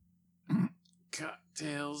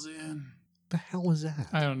cocktails in. The hell was that?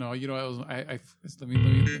 I don't know. You know, let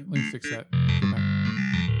me fix that.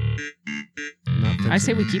 I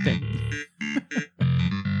say we keep it.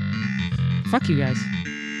 Fuck you guys.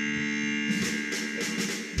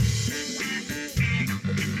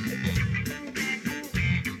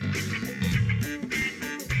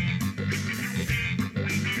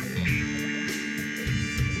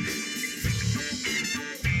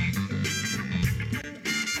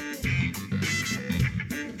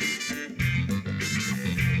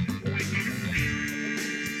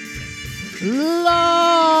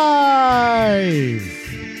 Live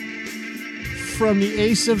from the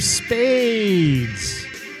Ace of Spades,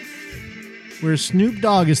 where Snoop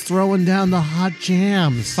Dogg is throwing down the hot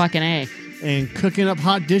jams. Fucking A. And cooking up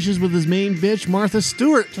hot dishes with his main bitch, Martha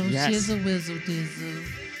Stewart. Yes.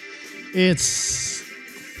 It's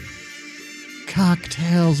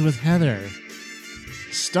Cocktails with Heather,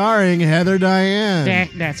 starring Heather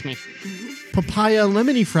Dyan. That's me. Papaya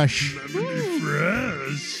Lemonyfresh.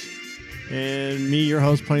 Lemonyfresh. And me, your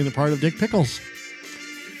host, playing the part of Dick Pickles.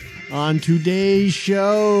 On today's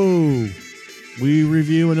show, we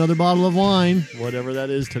review another bottle of wine, whatever that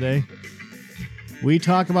is today. We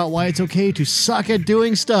talk about why it's okay to suck at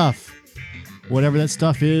doing stuff, whatever that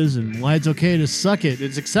stuff is, and why it's okay to suck it.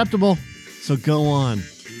 It's acceptable, so go on.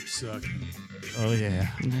 Keep sucking. Oh, yeah.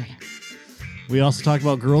 We also talk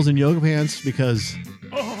about girls in yoga pants because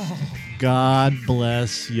God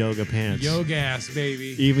bless yoga pants. Yoga ass,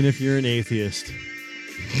 baby. Even if you're an atheist,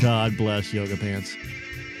 God bless yoga pants.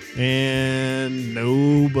 And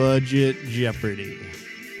No Budget Jeopardy.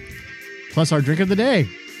 Plus our drink of the day.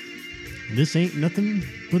 This ain't nothing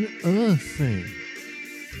but a thing.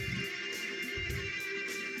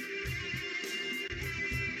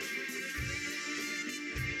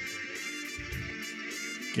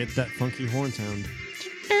 Get that funky horn sound.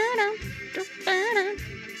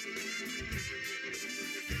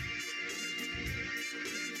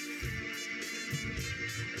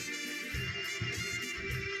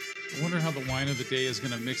 I wonder how the wine of the day is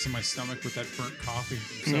going to mix in my stomach with that burnt coffee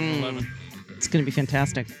from 7-Eleven. It's going to be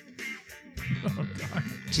fantastic. Oh, God.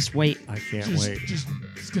 Just wait. I can't wait.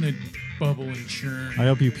 It's going to bubble and churn. I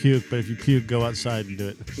hope you puke, but if you puke, go outside and do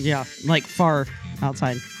it. Yeah, like far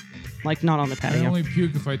outside. Like not on the I patio. only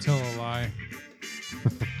puke if I tell a lie.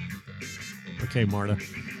 Okay, Marta.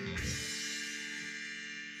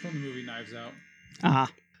 From the movie Knives Out.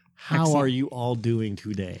 How Excellent. are you all doing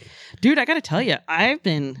today? Dude, I got to tell you, I've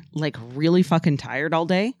been like really fucking tired all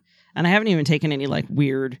day. And I haven't even taken any like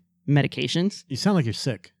weird medications. You sound like you're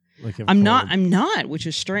sick. Like you have a I'm cold. not, which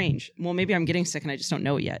is strange. Well, maybe I'm getting sick and I just don't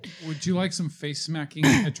know it yet. Would you like some face smacking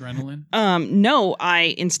adrenaline? No,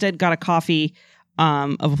 I instead got a coffee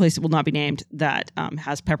of a place that will not be named that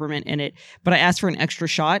has peppermint in it. But I asked for an extra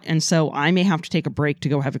shot. And so I may have to take a break to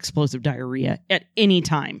go have explosive diarrhea at any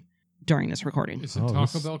time during this recording. Is it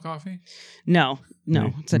Taco Bell coffee? No,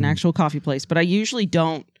 it's an actual coffee place. But I usually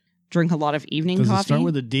don't drink a lot of evening Does coffee. it start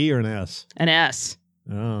with a D or an S? An S.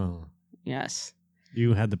 Oh. Yes.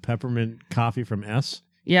 You had the peppermint coffee from S?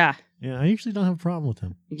 Yeah. Yeah, I usually don't have a problem with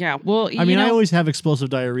them. Yeah. Well, I mean, I always have explosive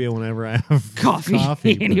diarrhea whenever I have coffee. but-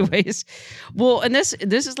 Anyways. Well, and this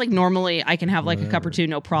is like normally I can have like a cup or two,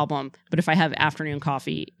 no problem. But if I have afternoon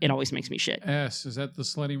coffee, it always makes me shit. S. Is that the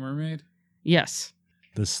Slutty Mermaid? Yes.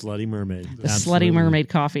 The Slutty Mermaid. The Slutty Mermaid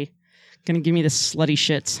coffee. Gonna give me the slutty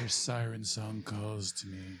shits. Their siren song calls to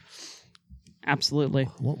me. Absolutely.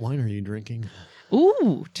 What wine are you drinking?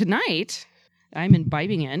 Ooh, tonight I'm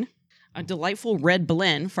imbibing in a delightful red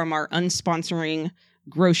blend from our unsponsoring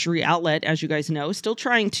grocery outlet, as you guys know. Still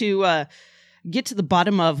trying to get to the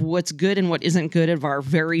bottom of what's good and what isn't good of our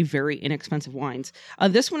very, very inexpensive wines.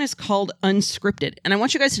 This one is called Unscripted. And I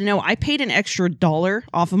want you guys to know I paid an extra $1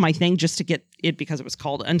 off of my thing just to get it because it was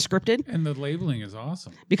called Unscripted. And the labeling is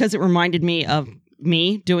awesome. Because it reminded me of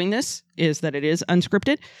me doing this, is that it is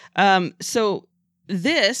unscripted. So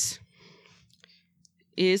this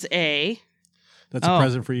is That's a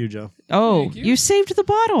present for you, Joe. Oh, Thank you. you saved the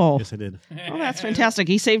bottle. Yes, I did. Oh, that's fantastic.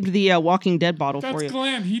 He saved the Walking Dead bottle for That's you.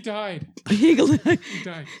 Glenn. He died. He He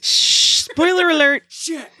died. Shh, spoiler alert.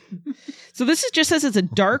 Shit. So this is just says it's a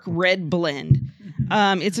dark red blend.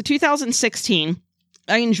 It's a 2016.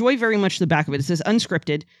 I enjoy very much the back of it. It says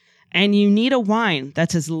unscripted, and you need a wine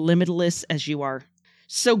that's as limitless as you are.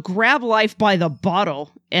 So grab life by the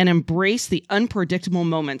bottle and embrace the unpredictable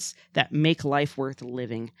moments that make life worth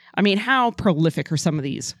living. I mean, how prolific are some of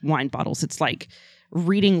these wine bottles? It's like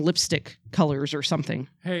reading lipstick colors or something.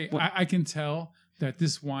 Hey, I can tell that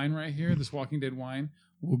this wine right here, this Walking Dead wine,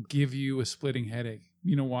 will give you a splitting headache.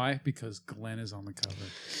 You know why? Because Glenn is on the cover.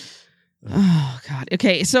 Oh, God.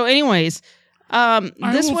 Okay. So anyways, I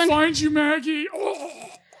This will one, find you, Maggie. Oh.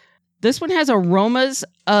 this one has aromas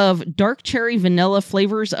of dark cherry vanilla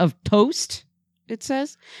flavors of toast, it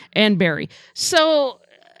says, and berry. So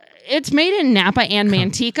it's made in Napa and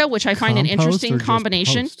Manteca, which I find an Compost interesting or just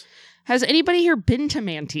combination. post? Has anybody here been to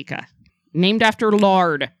Manteca? Named after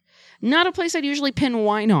lard. Not a place I'd usually pin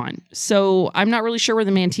wine on. So I'm not really sure where the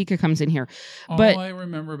Manteca comes in here. But All I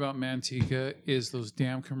remember about Manteca is those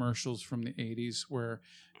damn commercials from the 80s where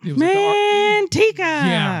it was Manteca!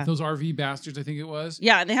 yeah, those RV bastards, I think it was.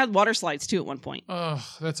 Yeah, and they had water slides too at one point. Oh,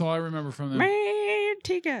 that's all I remember from them.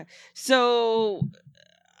 Manteca. So,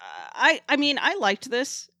 I mean, I liked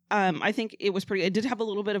this. I think it was pretty. It did have a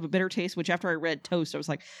little bit of a bitter taste, which after I read toast, I was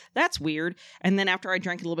like, that's weird. And then after I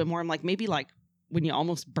drank it a little bit more, I'm like, maybe like when you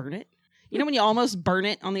almost burn it. You know when you almost burn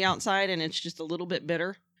it on the outside and it's just a little bit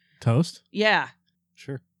bitter? Toast? Yeah.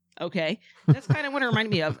 Sure. Okay. That's kind of what it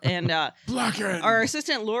reminded me of. And Blackened. our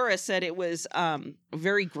assistant Laura said it was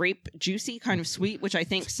very grape juicy, kind of sweet, which I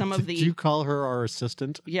think some of the... Did you call her our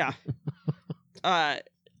assistant? Yeah.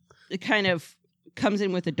 It kind of comes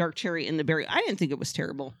in with the dark cherry and the berry. I didn't think it was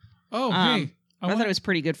terrible. Oh, hey. I thought it was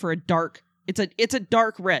pretty good for a dark... It's a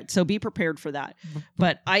dark red, so be prepared for that.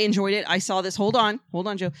 But I enjoyed it. I saw this. Hold on,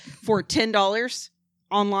 Joe. For $10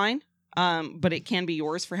 online, but it can be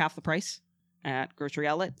yours for half the price at grocery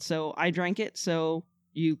outlet. So I drank it. So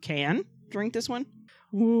you can drink this one.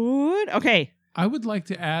 Would okay. I would like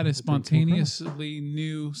to add a spontaneously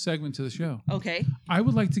new segment to the show. Okay. I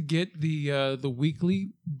would like to get the weekly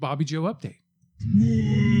Bobby Joe update.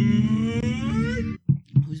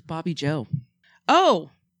 Who's Bobby Joe?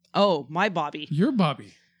 Oh, my Bobby. Your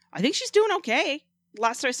Bobby. I think she's doing okay.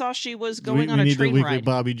 Last I saw, she was We going on a need the train weekly ride.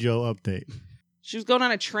 Bobby Joe update. She was going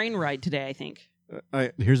on a train ride today, I think.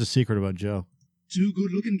 Here's a secret about Joe. Two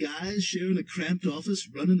good-looking guys sharing a cramped office,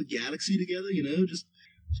 running the galaxy together, just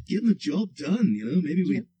getting the job done, Maybe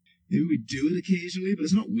we do it occasionally, but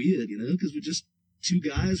it's not weird, because we're just two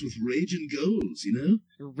guys with raging goals,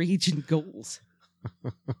 Raging goals.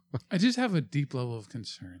 I just have a deep level of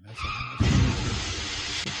concern. That's all.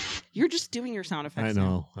 You're just doing your sound effects. I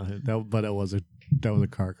know, but that was a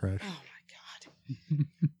car crash. Oh my god!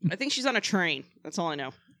 I think she's on a train. That's all I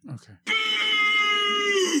know. Okay.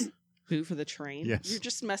 Boo for the train. Yes. You're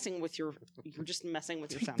just messing with your. You're just messing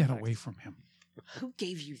with your Take sound that effects. away from him. Who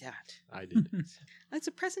gave you that? I did. That's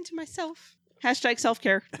a present to myself. Hashtag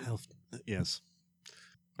self-care. Health. Yes.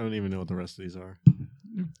 I don't even know what the rest of these are.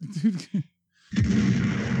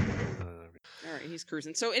 All right, he's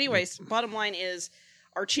cruising. So, anyways, bottom line is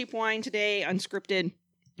our cheap wine today, Unscripted.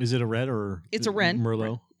 Is it a red or? It's a red.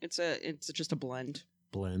 Merlot It's just a blend.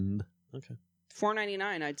 blend. Okay.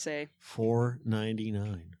 $4.99, I'd say.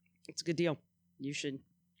 $4.99. It's a good deal. You should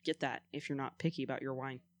get that if you're not picky about your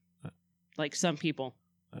wine. Like some people,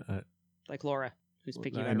 like Laura, who's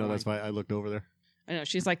picky about I her know wine. that's why I looked over there. I know.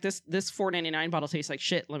 She's like, this $4.99 bottle tastes like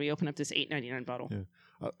shit. Let me open up this $8.99 bottle.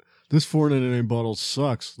 Yeah. This $4.99 bottle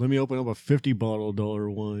sucks. Let me open up a $50 bottle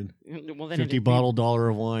wine. Well, then 50 bottle dollar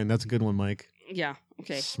of wine. That's a good one, Mike. Yeah.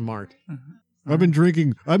 Okay. Smart. Uh-huh. I've been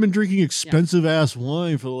drinking expensive ass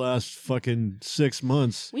wine for the last fucking 6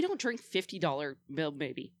 months. We don't drink $50 bill,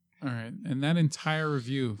 baby. All right. And that entire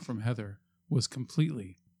review from Heather was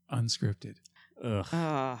completely unscripted.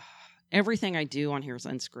 Ugh. Everything I do on here is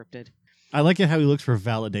unscripted. I like it how he looks for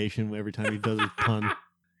validation every time he does a pun.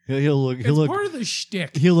 He'll look. It's part of the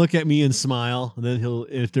shtick. He'll look at me and smile, and then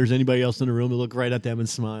if there's anybody else in the room, he'll look right at them and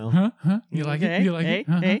smile. Huh? You like it? You like hey, it?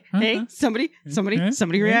 Huh? Hey, Huh? hey, Huh? somebody Huh?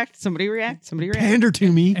 react. Somebody react. Pander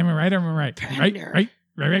to me. Am I right? Am I right? Pander. Right.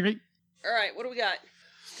 All right, what do we got?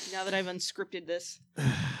 Now that I've unscripted this.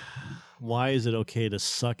 Why is it okay to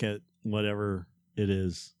suck at whatever it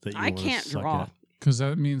is that you I want to can't suck draw. at? Because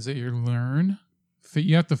that means that you learn.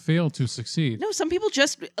 You have to fail to succeed. No, some people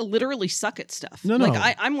just literally suck at stuff. No.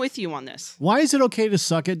 Like, I'm with you on this. Why is it okay to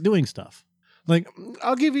suck at doing stuff? Like,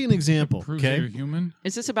 I'll give you an example. Proves that Okay, you're human.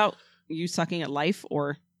 Is this about you sucking at life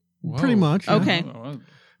or? Whoa. Pretty much. Okay.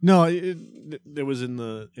 No, it was in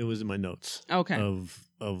my notes Okay.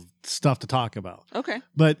 of stuff to talk about. Okay.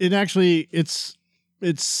 But it actually it's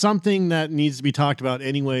something that needs to be talked about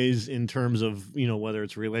anyways in terms of, whether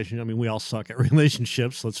it's a relationship. I mean, we all suck at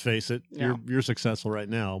relationships, let's face it. Yeah. You're successful right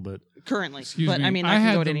now, but Currently. Excuse but me. I mean, I I can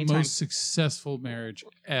had go at the any time. most successful marriage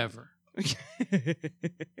ever. that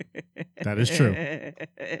is true.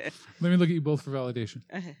 Let me look at you both for validation.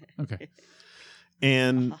 Okay.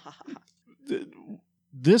 And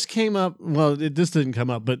this came up. Well, this didn't come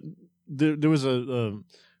up, but there was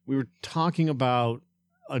we were talking about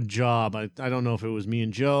a job. I don't know if it was me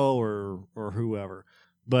and Joe or whoever,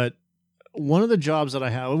 but one of the jobs that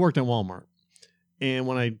I worked at Walmart, And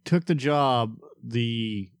when I took the job,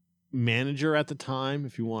 the manager at the time,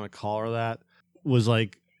 if you want to call her that, was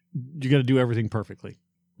like, you got to do everything perfectly.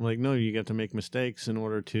 I'm like, no, you got to make mistakes in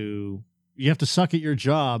order to, you have to suck at your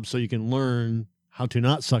job so you can learn how to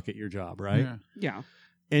not suck at your job, right? Yeah.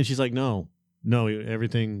 And she's like, no,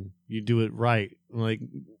 everything, you do it right. I'm like,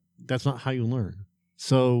 that's not how you learn.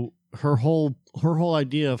 So her whole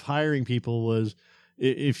idea of hiring people was,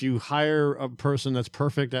 if you hire a person that's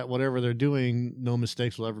perfect at whatever they're doing, no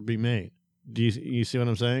mistakes will ever be made. Do you see what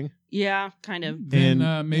I'm saying? Yeah, kind of. Then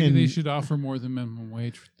maybe they should offer more than minimum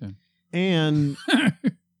wage then. And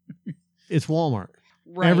it's Walmart.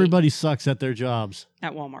 Right. Everybody sucks at their jobs.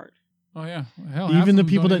 At Walmart. Oh, yeah. Hell, half Even of the them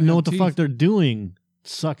people don't that even know have what the teeth. fuck they're doing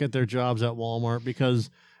suck at their jobs at Walmart, because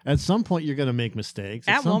at some point you're going to make mistakes.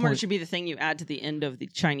 At some Walmart point, should be the thing you add to the end of the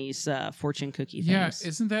Chinese fortune cookie Yeah, things.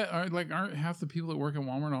 isn't that aren't half the people that work at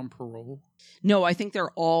Walmart on parole? No, I think they're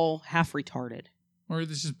all half retarded. Or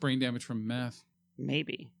this is just brain damage from meth?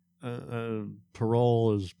 Maybe.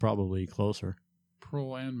 parole is probably closer.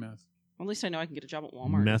 Parole and meth. At least I know I can get a job at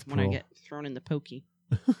Walmart Meth when I parole. get thrown in the pokey.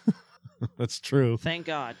 That's true. Thank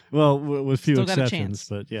God. Well, with few Still got a exceptions, chance.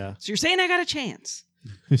 but yeah. So you're saying I got a chance?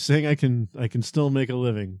 You're saying I can still make a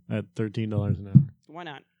living at $13 an hour. Why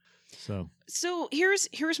not? So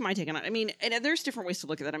here's my take on it. I mean, and there's different ways to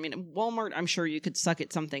look at that. I mean, Walmart, I'm sure you could suck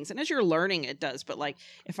at some things, and as you're learning, it does. But like,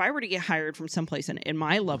 if I were to get hired from someplace in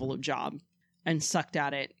my level of job and sucked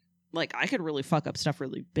at it, like I could really fuck up stuff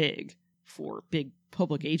really big for big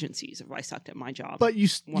public agencies if I sucked at my job. but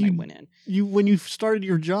when I went in, when you started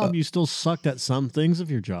your job, you still sucked at some things of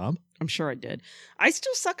your job. I'm sure I did. I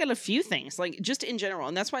still suck at a few things, like just in general,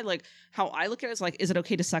 and that's why like how I look at it is like, is it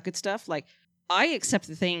okay to suck at stuff? Like I accept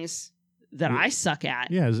the things that I suck at.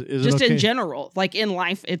 Yeah, is just it okay? in general, like in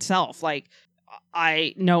life itself. Like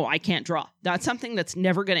I know I can't draw. That's something that's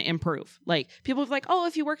never going to improve. Like people are like, oh,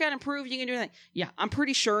 if you work out, improve, you can do that. Yeah, I'm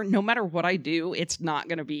pretty sure no matter what I do, it's not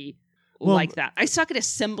going to be like that. I suck at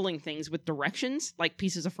assembling things with directions, like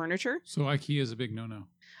pieces of furniture. So IKEA is a big no-no.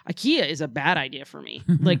 IKEA is a bad idea for me.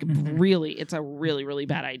 Like really, it's a really, really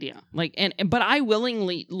bad idea. Like, but I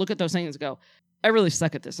willingly look at those things and go, I really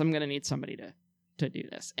suck at this. I'm going to need somebody to do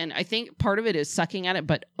this. And I think part of it is sucking at it,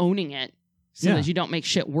 but owning it so that you don't make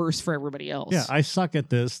shit worse for everybody else. Yeah, I suck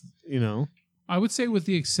at this, I would say with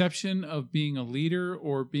the exception of being a leader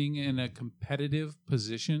or being in a competitive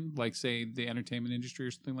position, like say the entertainment industry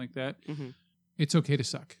or something like that, it's okay to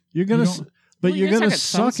suck. You're going to Well, you're going to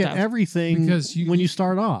some suck at stuff. everything Because when you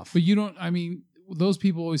start off. But you don't, I mean, those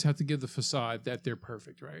people always have to give the facade that they're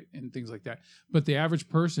perfect, right? And things like that. But the average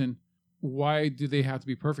person, why do they have to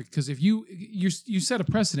be perfect? Because if you set a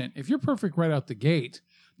precedent. If you're perfect right out the gate,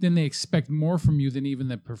 then they expect more from you than even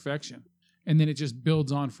the perfection. And then it just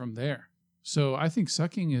builds on from there. So I think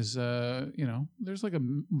sucking is, there's like a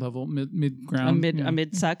level, mid ground. A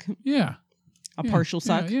mid suck. Yeah. A partial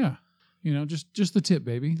suck. Yeah. Just the tip,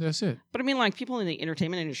 baby. That's it. But I mean, like people in the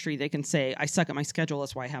entertainment industry, they can say, I suck at my schedule.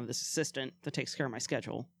 That's why I have this assistant that takes care of my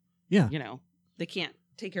schedule. Yeah. They can't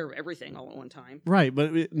take care of everything all at one time. Right,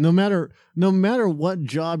 but no matter what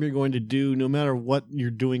job you're going to do, no matter what you're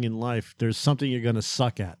doing in life, there's something you're going to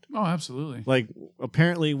suck at. Oh, absolutely. Like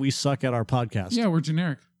apparently we suck at our podcast. Yeah, we're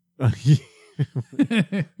generic.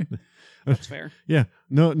 That's fair. Yeah.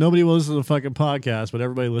 Nobody will listen to the fucking podcast, but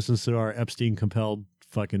everybody listens to our Epstein compelled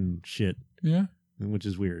fucking shit. Yeah. Which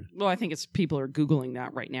is weird. Well, I think it's people are Googling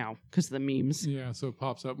that right now because of the memes. Yeah, so it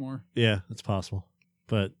pops up more. Yeah, that's possible.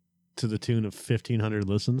 But to the tune of 1,500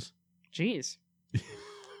 listens. Jeez.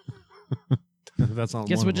 That's on.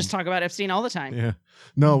 Guess we'll just talk about Epstein all the time. Yeah.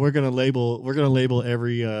 No, we're gonna label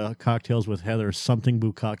every cocktails with Heather something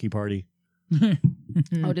Bukakke party.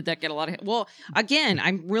 Oh, did that get a lot of hit? Well, again,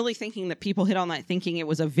 I'm really thinking that people hit on that thinking it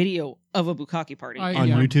was a video of a Bukakke party. On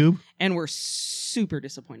YouTube? And we're super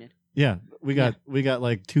disappointed. Yeah. We got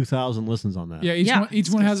like 2,000 listens on that. Yeah, each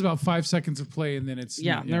one has about 5 seconds of play and then it's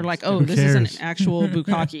and they're like, oh, Who this is an cares? actual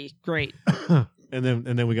Bukakke. Great. and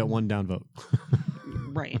then we got one downvote.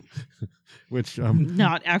 Right. Which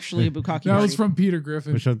Not actually a Bukakke that party. was from Peter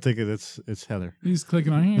Griffin. which I'm thinking it's Heather. He's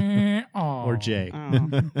clicking on Or Jay.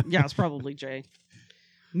 Oh. Yeah, it's probably Jay.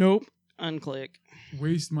 Nope. Unclick.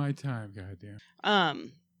 Waste my time, goddamn.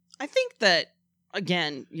 I think that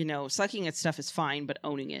again, sucking at stuff is fine, but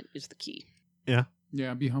owning it is the key. Yeah.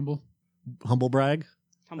 Yeah, be humble. Humble brag.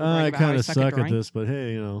 Humble brag I about how kind of suck suck at drawing. this, but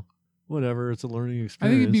hey, whatever. It's a learning I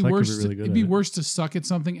experience. think it'd be worse. Really good It'd be at it. worse to suck at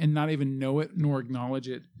something and not even know it nor acknowledge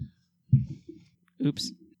it.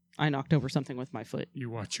 Oops. I knocked over something with my foot. You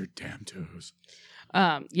watch your damn toes.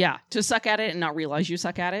 Yeah, to suck at it and not realize you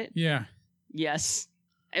suck at it. Yeah. Yes.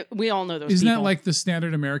 We all know those Isn't people. that like the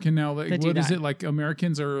standard American now? Like, That do what is that. it? Like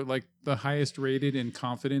Americans are like the highest rated in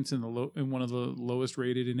confidence and one of the lowest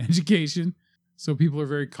rated in education. So people are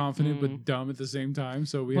very confident but dumb at the same time.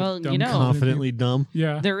 So we Well, have dumb, you know- confident Confidently dumb. people.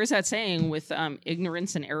 Yeah. There is that saying with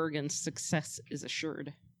ignorance and arrogance, success is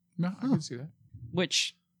assured. No, I can see that.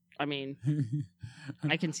 Which, I mean,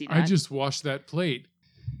 I can see that. I just washed that plate.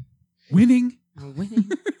 Winning. Winning.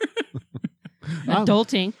 I'm-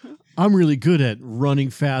 Adulting. I'm really good at running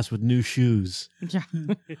fast with new shoes. Yeah.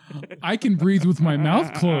 I can breathe with my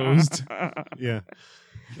mouth closed. Yeah.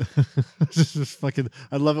 This is fucking.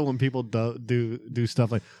 I love it when people do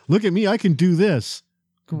stuff like, look at me, I can do this,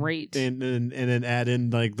 Great. and then add in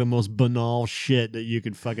like the most banal shit that you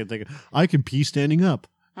could fucking think of. I can pee standing up.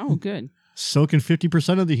 Oh, good. So can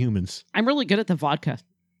 50% of the humans. I'm really good at the vodka.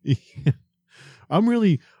 I'm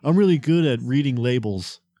really good at reading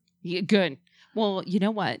labels. Yeah, good. Well, you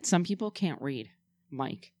know what? Some people can't read,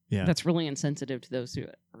 Mike. Yeah. That's really insensitive to those who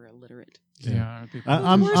are illiterate. Yeah.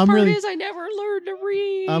 I'm The worst part really is I never learned to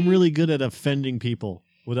read. I'm really good at offending people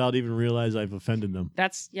without even realize I've offended them.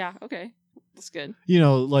 That's, yeah, okay. That's good. You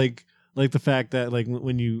know, like the fact that like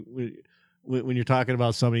when you're talking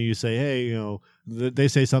about somebody, you say, hey, you know, they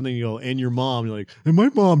say something, you go, and your mom, you're like, and my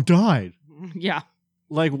mom died. Yeah.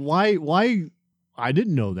 Like, why? I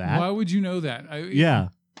didn't know that. Why would you know that? Yeah.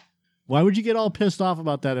 Why would you get all pissed off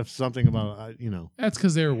about that if something about, That's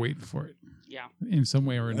because they were waiting for it Yeah, in some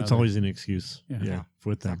way or another. it's always an excuse. Yeah. Yeah.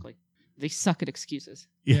 With them. exactly. They suck at excuses.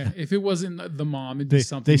 Yeah. If it wasn't the mom, it'd be They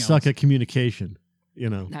something else. suck at communication, you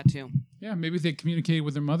know. That too. Yeah. Maybe if they communicated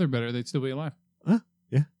with their mother better, they'd still be alive.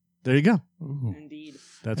 There you go. Ooh, Indeed.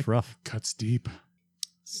 That's rough. cuts deep.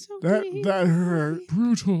 So deep. That hurt.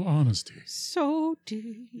 Brutal honesty. So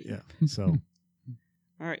deep. Yeah. So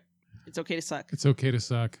All right. It's okay to suck. It's okay to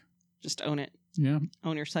suck. Just own it. Yeah.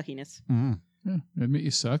 Own your suckiness. Yeah. Admit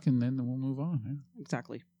you suck, and then we'll move on. Yeah.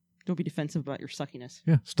 Exactly. Don't be defensive about your suckiness.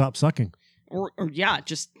 yeah, stop sucking. Or yeah,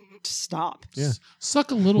 just stop. Yeah.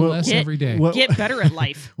 Suck a little Well, less get- every day. What- Get better at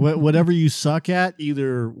life. Whatever you suck at,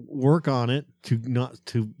 either work on it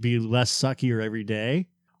to be less suckier every day,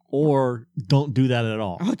 or don't do that at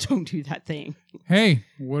all. Oh, don't do that thing. Hey,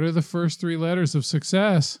 what are the first three letters of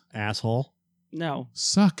success? Asshole. No.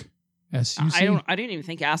 Suck. S-U-C. I didn't even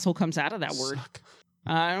think asshole comes out of that word. Suck.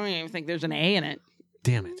 I don't even think there's an A in it.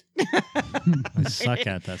 Damn it. I suck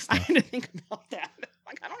at that I stuff. had to think about that.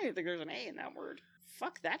 Like, I don't even think there's an A in that word.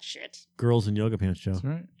 Fuck that shit. Girls in yoga pants, Joe. That's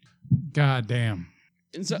right. God damn.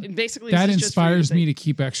 And so basically, That this is just for you inspires to me say- to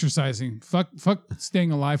keep exercising. Fuck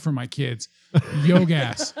staying alive for my kids.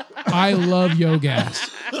 Yogas. I love yogas.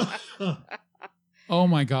 Oh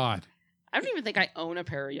my God. I don't even think I own a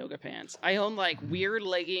pair of yoga pants. I own like weird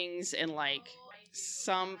leggings and like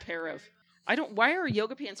some pair of. Why are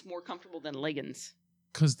yoga pants more comfortable than leggings?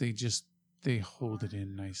 Because they hold it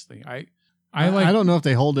in nicely. I don't know if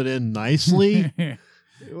they hold it in nicely. Yeah.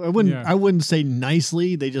 I wouldn't say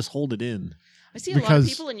nicely. They just hold it in. I see a lot of Because-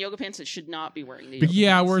 people in yoga pants that should not be wearing the yoga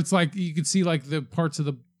Yeah, pants. where it's like you can see like the parts of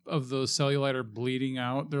the cellulite are bleeding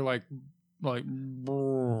out. They're like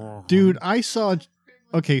Dude, I saw.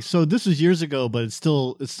 Okay, so this was years ago, but it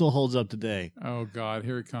still holds up today. Oh God,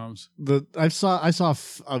 here it comes. I saw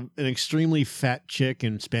an extremely fat chick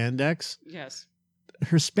in spandex. Yes.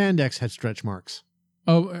 Her spandex had stretch marks.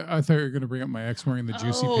 Oh, I thought you were going to bring up my ex wearing the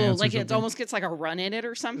juicy pants. Like or it something. almost gets like a run in it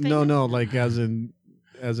or something. No, like as in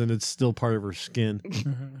it's still part of her skin.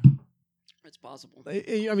 It's possible.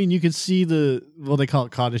 I mean, you could see they call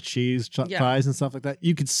it cottage cheese Yeah. thighs and stuff like that.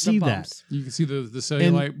 You could see The that. bumps. You can see the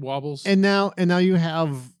cellulite wobbles. And now you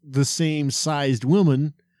have the same sized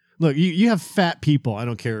woman. Look, you have fat people. I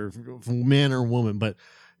don't care if man or woman, but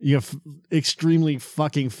you have extremely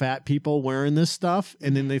fucking fat people wearing this stuff,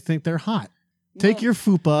 and then they think they're hot. Take Well, your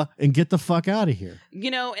fupa and get the fuck out of here.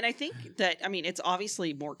 and I think that, it's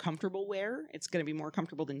obviously more comfortable wear. It's going to be more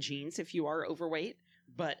comfortable than jeans if you are overweight.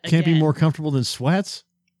 But Can't be again, more comfortable than sweats.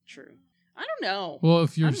 true. I don't know. Well,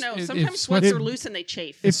 if I you're don't know. if Sometimes sweats sweats If- are loose and they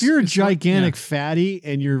chafe. If you're a it's what- gigantic yeah. fatty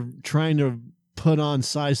and you're trying to put on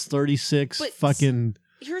size 36 But fucking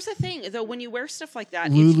Here's the thing, though. When you wear stuff like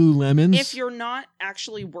that, Lululemons, if you're not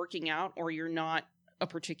actually working out or you're not a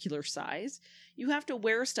particular size, you have to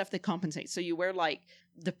wear stuff that compensates. So you wear like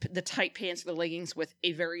the tight pants or the leggings with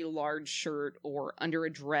a very large shirt or under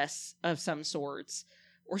a dress of some sorts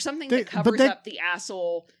or something They- that but covers they- up the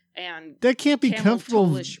asshole and that can't be camel comfortable.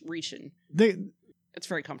 toe-ish reaching. It's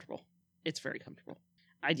very comfortable. It's very comfortable.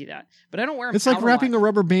 I do that, but I don't wear them. It's like wrapping a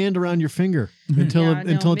rubber band around your finger until Yeah, it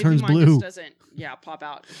maybe turns mine blue. just doesn't pop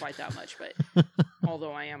out quite that much, but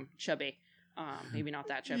although I am chubby, maybe not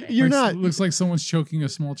that chubby. You're not. Looks like someone's choking a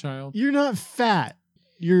small child. You're not fat.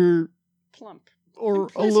 you're Plump. or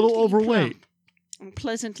I'm a little pleasantly overweight. plump. I'm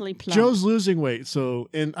pleasantly plump. Joe's losing weight, so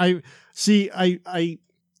and I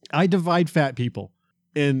divide fat people,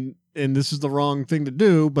 and this is the wrong thing to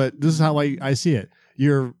do, but this is how I see it.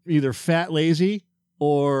 You're either fat lazy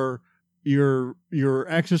or you're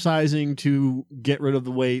exercising to get rid of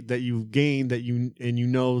the weight that you've gained that you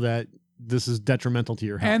know that this is detrimental to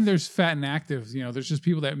your health. And there's fat and active. You know, there's just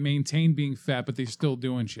people that maintain being fat, but they're still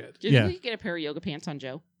doing shit. Do you think we could get a pair of yoga pants on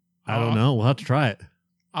Joe? I don't know. We'll have to try it.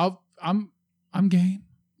 I'm game.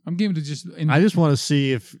 I'm game to just. I just want to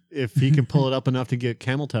see if he can pull it up enough to get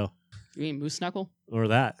camel toe You mean moose knuckle? or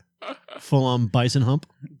that full on bison hump.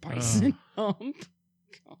 Bison hump.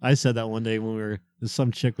 I said that one day when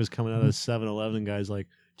some chick was coming out of 7-Eleven, guys like,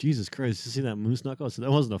 Jesus Christ, you see that moose knuckle? I said,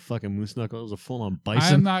 that wasn't a fucking moose knuckle. It was a full on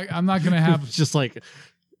bison. I'm not gonna have It's just like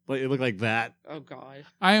it looked like that. Oh God.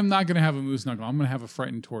 I am not gonna have a moose knuckle. I'm gonna have a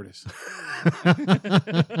frightened tortoise.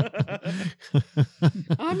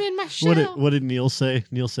 I'm in my shell. What did Neil say?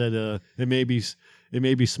 Neil said it may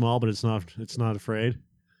be small, but it's not afraid.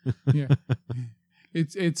 Yeah.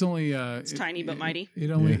 It's only it's tiny but mighty. It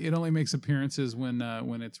only makes appearances when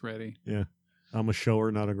it's ready. Yeah. I'm a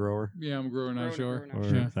shower, not a grower. Yeah, I'm a grower, not a shower. Or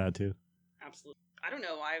Yeah. that too. Absolutely. I don't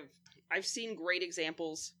know. I've seen great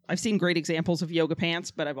examples. I've seen great examples of yoga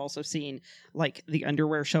pants, but I've also seen like the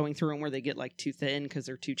underwear showing through them where they get like too thin because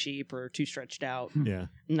they're too cheap or too stretched out. Yeah.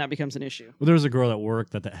 And that becomes an issue. Well, there was a girl at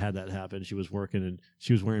work that had that happen. She was working and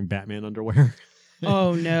she was wearing Batman underwear.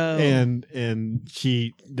 Oh no. And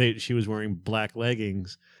she was wearing black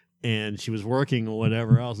leggings and she was working or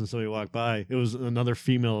whatever else, and somebody walked by. It was another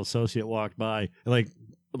female associate walked by. Like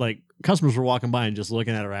customers were walking by and just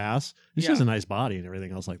looking at her ass. And she has a nice body and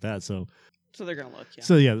everything else like that. So they're gonna look.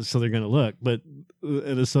 Yeah. So they're gonna look. But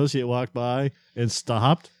an associate walked by and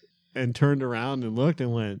stopped and turned around and looked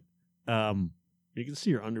and went, "You can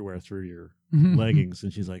see your underwear through your leggings."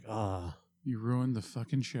 And she's like, You ruined the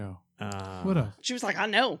fucking show. What up? She was like, I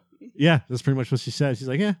know. Yeah, that's pretty much what she said. She's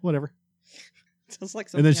like, yeah, whatever. Sounds like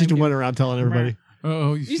And then she something went around telling everybody.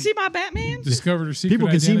 Oh, you see my Batman? Discovered her secret People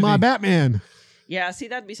can see my Batman. Yeah, see,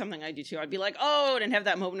 that'd be something I do too. I'd be like, oh, and have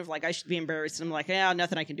that moment of like, I should be embarrassed. And I'm like, yeah,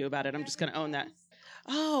 nothing I can do about it. I'm just going to own that.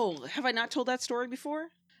 Oh, have I not told that story before?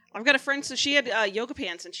 I've got a friend, so she had yoga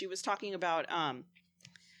pants, and she was talking about,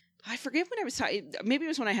 I forget when I was talking, maybe it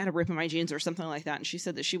was when I had a rip in my jeans or something like that. And she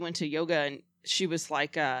said that she went to yoga and she was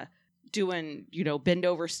like doing, bend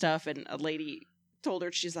over stuff. And a lady told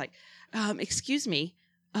her, she's like, excuse me,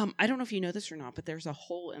 I don't know if you know this or not, but there's a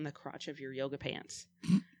hole in the crotch of your yoga pants.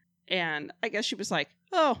 And I guess she was like,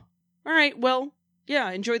 oh, all right, well, yeah,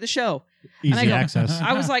 enjoy the show. Easy access.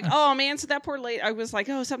 I was like, oh, man, so that poor lady, I was like,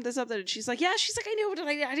 oh, something. And she's like, yeah, she's like, I knew, but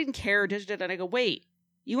I didn't care. And I go, wait,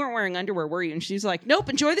 you weren't wearing underwear, were you? And she's like, nope,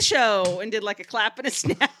 enjoy the show. And did like a clap and a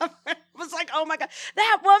snap. I was like, oh my God,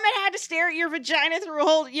 that woman had to stare at your vagina through a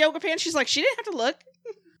whole yoga pants. She's like, she didn't have to look.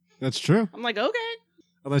 That's true. I'm like, okay.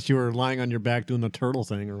 Unless you were lying on your back doing the turtle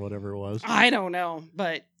thing or whatever it was. I don't know.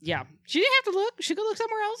 But yeah, she didn't have to look. She could look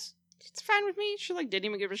somewhere else. It's fine with me. She didn't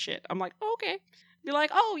even give a shit. I'm like, oh, okay. Be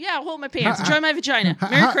like, oh yeah, hold my pants. Enjoy my vagina.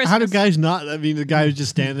 Merry Christmas. How do guys not? I mean, the guy was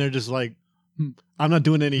just standing there just like, I'm not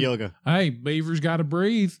doing any yoga. Hey, beaver's got to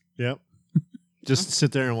breathe. Yep. Just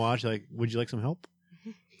sit there and watch. Like, would you like some help?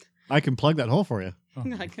 I can plug that hole for you. Oh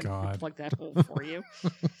my I can God. plug that hole for you.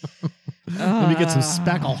 Let me get some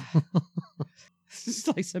speckle. Just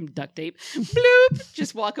like some duct tape. Bloop.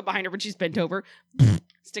 Just walk up behind her when she's bent over.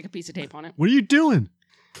 Stick a piece of tape on it. What are you doing?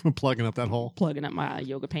 I'm plugging up that hole. Plugging up my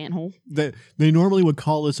yoga pant hole. They normally would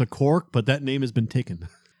call this a cork, but that name has been taken.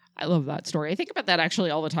 I love that story. I think about that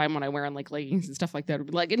actually all the time when I wear on like leggings and stuff like that. I'd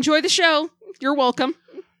be like, enjoy the show. You're welcome.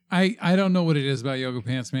 I don't know what it is about yoga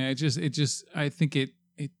pants, man. I think it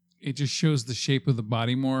just shows the shape of the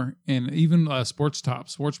body more, and even sports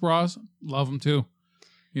tops, sports bras, love them too.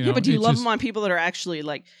 Yeah, but do you love them on people that are actually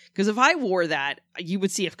like? Because if I wore that, you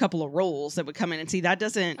would see a couple of rolls that would come in and see that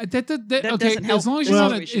doesn't. That okay, doesn't help as long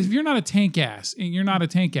as if you're not a tank ass, and you're not a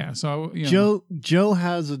tank ass, so Joe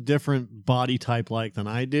has a different body type than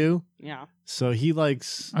I do. Yeah. So he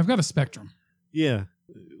likes. I've got a spectrum. Yeah,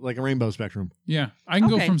 like a rainbow spectrum. Yeah, I can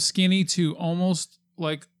go from skinny to almost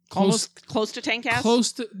like close to tank ass.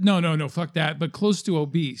 Close to no, fuck that, but close to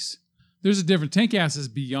obese. There's a difference. Tank ass is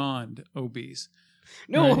beyond obese.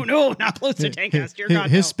 No, not close to tank ass. Dear God,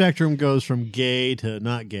 his spectrum goes from gay to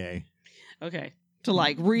not gay. Okay. To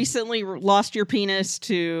like recently lost your penis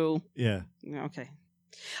to. Yeah. Okay.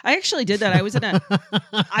 I actually did that. I was in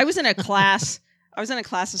a class. I was in a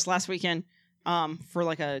class this last weekend for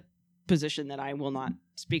like a position that I will not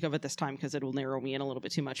speak of at this time because it will narrow me in a little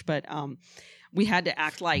bit too much. But we had to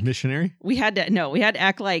act like missionary. We had to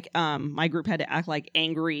act like my group had to act like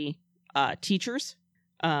angry teachers.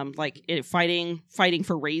 Fighting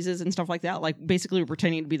for raises and stuff like that. Like basically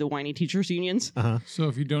pretending to be the whiny teachers unions. Uh-huh. So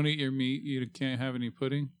if you don't eat your meat, you can't have any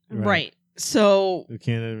pudding. Right. So you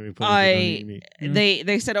can't have any pudding if you don't eat meat.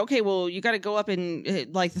 They said, okay, well, you got to go up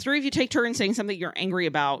and like the three of you take turns saying something you're angry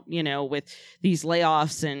about, with these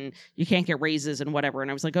layoffs and you can't get raises and whatever.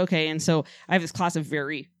 And I was like, okay. And so I have this class of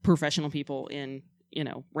very professional people in,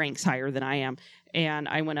 ranks higher than I am. And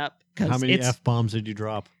I went up. How many F-bombs did you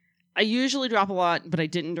drop? I usually drop a lot, but I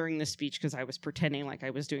didn't during this speech because I was pretending like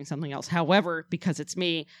I was doing something else. However, because it's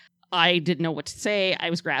me, I didn't know what to say. I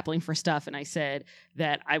was grappling for stuff, and I said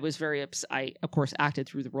that I was very upset. I, of course, acted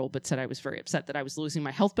through the role, but said I was very upset that I was losing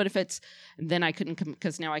my health benefits. And then I couldn't,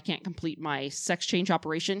 because now I can't complete my sex change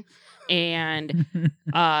operation. And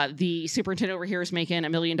the superintendent over here is making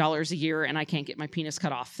 $1 million a year, and I can't get my penis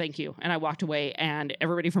cut off. Thank you. And I walked away, and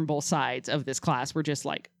everybody from both sides of this class were just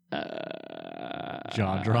like,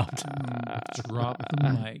 jaw dropped. Drop the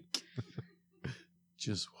mic.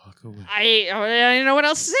 Just walk away. I didn't know what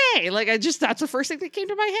else to say. Like, that's the first thing that came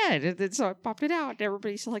to my head. And so I popped it out. And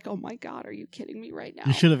everybody's like, oh my God, are you kidding me right now?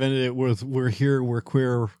 You should have ended it with, we're here, we're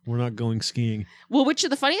queer, we're not going skiing. Well, which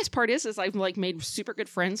the funniest part is I've like made super good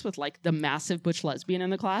friends with like the massive butch lesbian in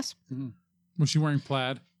the class. Mm-hmm. Was she wearing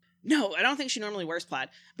plaid? No, I don't think she normally wears plaid,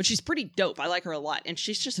 but she's pretty dope. I like her a lot. And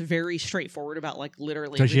she's just very straightforward about like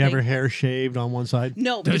literally Does everything. she have her hair shaved on one side?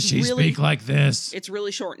 No. But does she speak like this? It's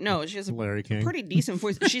really short. No, she has a Larry King. pretty decent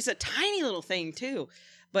voice. She's a tiny little thing too,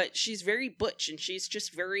 but she's very butch and she's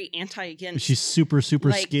just very anti-against. She's super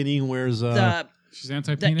skinny and wears she's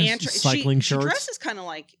anti-penis? Cycling shorts. She dresses kind of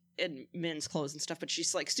like in men's clothes and stuff, but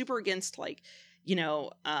she's like super against like,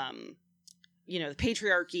 the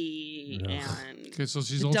patriarchy and okay, so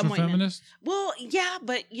she's ultra feminist. Well, yeah,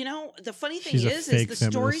 but the funny thing is the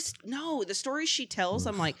stories. No, the stories she tells,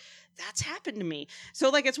 I'm like, that's happened to me. So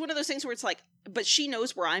like, it's one of those things where it's like, but she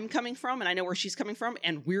knows where I'm coming from, and I know where she's coming from,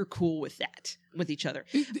 and we're cool with that with each other.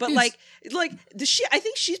 But I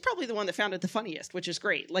think she's probably the one that found it the funniest, which is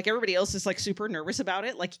great. Like everybody else is like super nervous about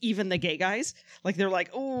it. Like even the gay guys, like they're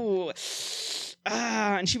like, oh.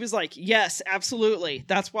 And she was like, yes, absolutely.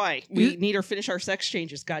 That's why we need to finish our sex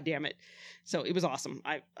changes. God damn it. So it was awesome.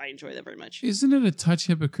 I enjoy that very much. Isn't it a touch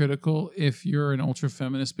hypocritical if you're an ultra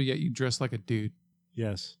feminist, but yet you dress like a dude?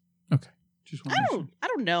 Yes. Okay. I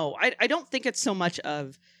don't know. I don't think it's so much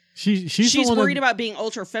of she's worried about being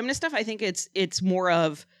ultra feminist stuff. I think it's more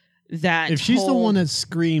of that. If she's the one that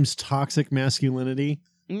screams toxic masculinity,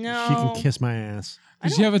 no, she can kiss my ass.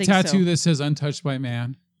 Does she have a tattoo that says untouched by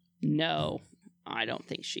man? No. I don't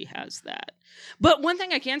think she has that. But one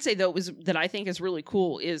thing I can say, though, is that I think is really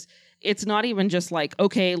cool is it's not even just like,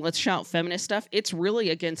 okay, let's shout feminist stuff. It's really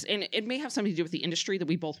against, and it may have something to do with the industry that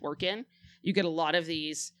we both work in. You get a lot of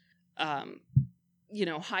these,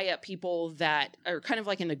 high up people that are kind of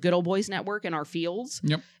like in the good old boys network in our fields.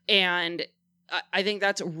 Yep. And I think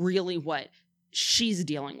that's really what she's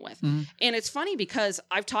dealing with. Mm-hmm. And it's funny because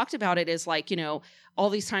I've talked about it as like, all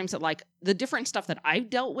these times that like the different stuff that I've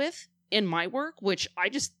dealt with in my work, which I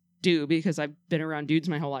just do because I've been around dudes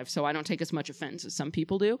my whole life, so I don't take as much offense as some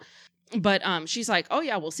people do. But she's like, oh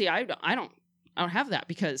yeah, well see, I don't have that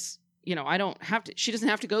because I don't have to. She doesn't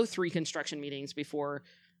have to go 3 construction meetings before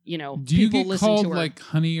Do you people get listen called to her. like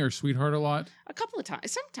honey or sweetheart a lot? A couple of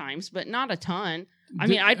times, sometimes, but not a ton.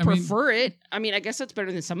 I'd prefer it. I guess that's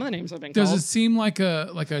better than some of the names I've been called. Does it seem like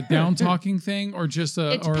a down talking thing or just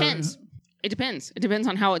a? It depends. It depends. It depends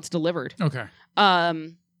on how it's delivered. Okay.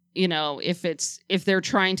 If they're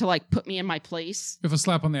trying to like put me in my place. If a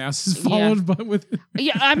slap on the ass is followed by with.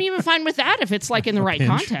 Yeah, I'm even fine with that if it's like in the right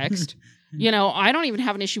context. I don't even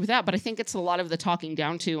have an issue with that, but I think it's a lot of the talking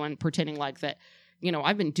down to and pretending like that,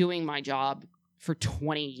 I've been doing my job for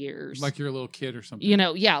 20 years. Like you're a little kid or something.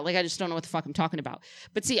 Yeah, like I just don't know what the fuck I'm talking about.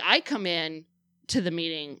 But see, I come in to the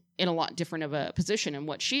meeting in a lot different of a position, and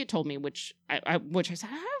what she had told me, which I said,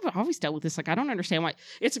 I've always dealt with this. Like, I don't understand why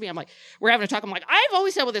it's me. I'm like, we're having a talk. I'm like, I've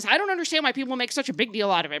always dealt with this. I don't understand why people make such a big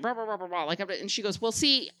deal out of it. Blah, blah, blah, blah, blah. Like, and she goes, well,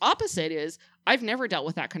 see, opposite is I've never dealt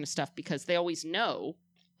with that kind of stuff because they always know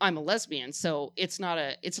I'm a lesbian. So it's not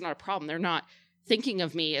a problem. They're not thinking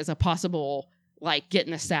of me as a possible, like, get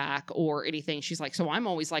in the sack or anything. She's like, so I'm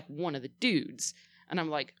always like one of the dudes. And I'm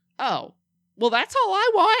like, oh, well, that's all I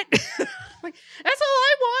want. Like, that's all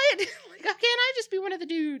I want. Like, can't I just be one of the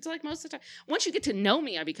dudes? Like, most of the time, once you get to know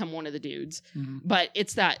me, I become one of the dudes. Mm-hmm. But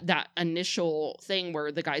it's that initial thing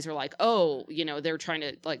where the guys are like, oh, they're trying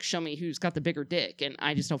to like show me who's got the bigger dick, and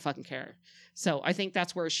I just don't fucking care. So I think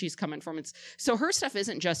that's where she's coming from. So her stuff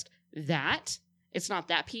isn't just that. It's not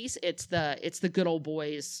that piece. It's the good old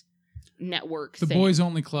boys network. The boys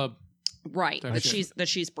only club, right? That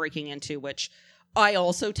she's breaking into, which I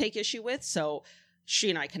also take issue with. So she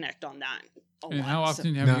and I connect on that. And how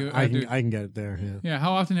often have you? I can get it there. Yeah. Yeah.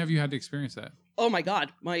 How often have you had to experience that? Oh my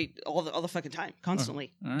God, all the fucking time,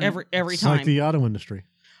 constantly, right. every it's time. Like the auto industry.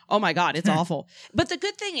 Oh my God, it's awful. But the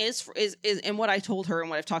good thing is, and what I told her and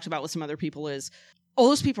what I've talked about with some other people is, all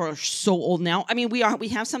those people are so old now. I mean, we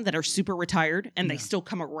have some that are super retired and they still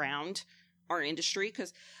come around our industry,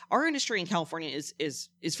 because our industry in California is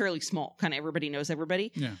fairly small. Kind of everybody knows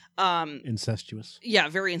everybody. Yeah. Incestuous. Yeah,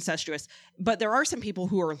 very incestuous. But there are some people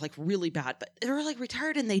who are like really bad, but they're like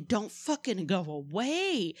retired and they don't fucking go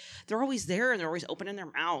away. They're always there and they're always opening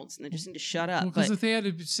their mouths and they just need to shut up. Well, because if they had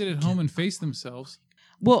to sit at home and face themselves.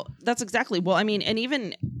 Well, that's exactly. Well, I mean, and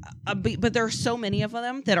even, but there are so many of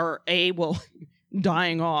them that are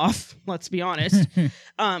dying off, let's be honest.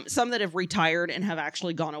 Some that have retired and have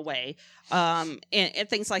actually gone away, and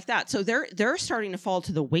things like that. So they're starting to fall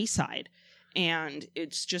to the wayside. And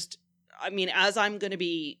it's just, I mean, as I'm going to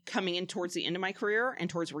be coming in towards the end of my career and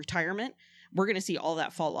towards retirement, we're going to see all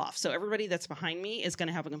that fall off. So everybody that's behind me is going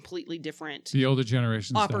to have a completely different the older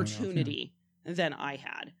generation opportunity than I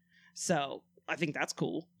had. So I think that's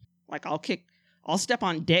cool. Like, I'll step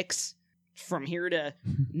on dicks from here to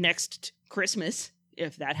next Christmas,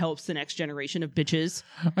 if that helps the next generation of bitches.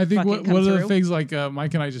 I think one of the things, like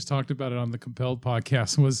Mike and I just talked about it on the Compelled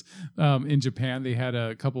podcast, was in Japan they had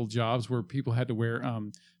a couple jobs where people had to wear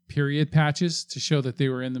period patches to show that they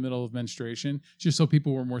were in the middle of menstruation, just so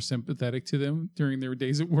people were more sympathetic to them during their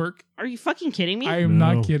days at work. Are you fucking kidding me? I am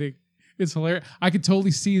not kidding. It's hilarious. I could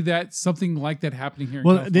totally see that, something like that happening here.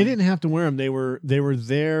 Well, they didn't have to wear them. They were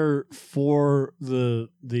there for the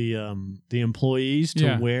employees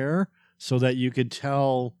to wear, so that you could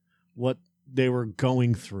tell what they were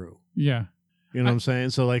going through. Yeah. You know what I'm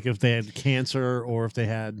saying? So like if they had cancer or if they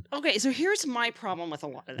had... Okay, so here's my problem with a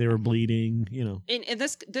lot of that. They were bleeding, And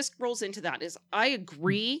this rolls into that, is I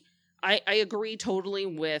agree. I agree totally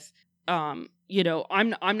with... I'm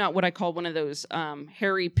not what I call one of those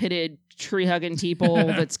hairy pitted tree hugging people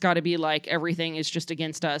that's got to be like everything is just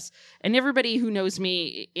against us. And everybody who knows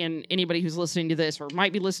me and anybody who's listening to this or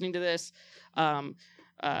might be listening to this,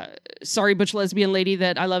 sorry, butch lesbian lady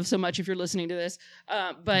that I love so much if you're listening to this,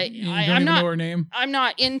 but I'm not know her name. I'm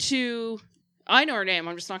not into. I know her name.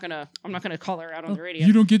 I'm not gonna call her out on the radio.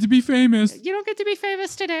 You don't get to be famous. You don't get to be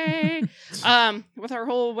famous today. With our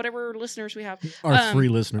whole whatever listeners we have. Our 3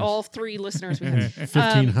 listeners. All 3 listeners we have.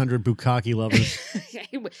 1,500 Bukakke lovers.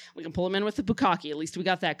 We can pull them in with the Bukakke. At least we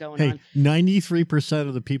got that going on. 93%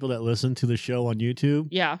 of the people that listen to the show on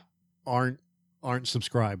YouTube aren't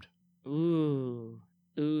subscribed. Ooh,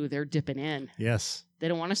 they're dipping in. Yes. They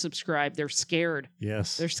don't want to subscribe. They're scared.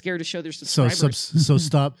 Yes. They're scared to show their subscribers. So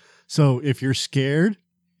stop. So if you're scared,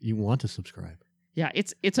 you want to subscribe. Yeah,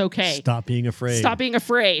 it's okay. Stop being afraid. Stop being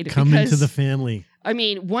afraid. Come into the family. I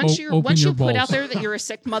mean, once you put out there that you're a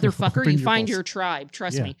sick motherfucker, you find your tribe.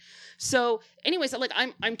 Trust me. So, anyways, like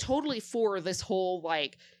I'm totally for this whole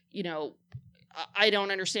like, I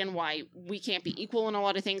don't understand why we can't be equal in a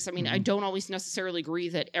lot of things. I mean, I don't always necessarily agree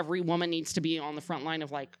that every woman needs to be on the front line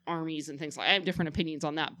of like armies and things. Like, I have different opinions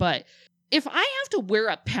on that. But if I have to wear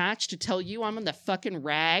a patch to tell you I'm on the fucking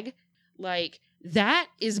rag, like that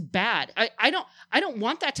is bad. I don't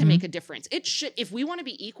want that to make a difference. It should. If we want to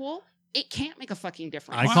be equal, it can't make a fucking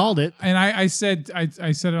difference. I called it, and I said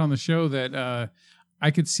it on the show that. I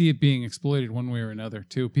could see it being exploited one way or another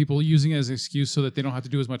too. People using it as an excuse so that they don't have to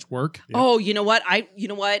do as much work. Yeah. Oh, you know what?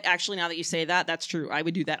 Actually, now that you say that, that's true. I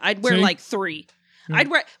would do that. I'd wear like 3. Yeah.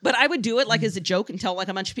 But I would do it like as a joke and tell like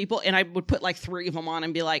a bunch of people, and I would put like 3 of them on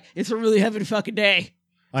and be like, "It's a really heavy fucking day.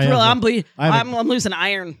 I'm bleeding. I'm losing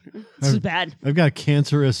iron. This is bad. I've got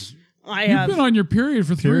cancerous." You've been on your period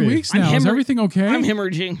for 3 weeks now. Is everything okay? I'm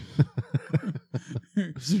hemorrhaging.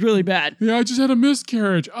 This is really bad. Yeah, I just had a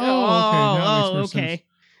miscarriage. Okay. Now it makes more sense.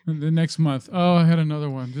 The next month. Oh, I had another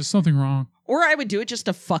one. There's something wrong. Or I would do it just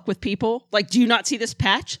to fuck with people. Like, do you not see this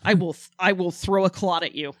patch? I will throw a clot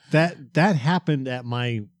at you. That happened at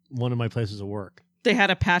one of my places of work. They had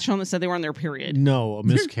a patch on that said they were on their period. No, a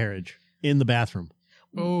miscarriage in the bathroom.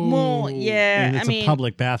 Oh, well, yeah. And it's a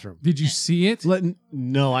public bathroom. Did you see it?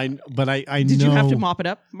 No, I know. Did you have to mop it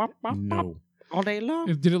up? Mop. No. all day long.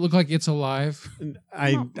 Did it look like It's Alive?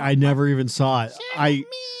 I never even saw it.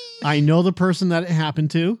 I know the person that it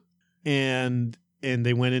happened to, and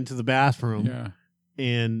they went into the bathroom. Yeah.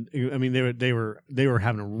 And I mean, they were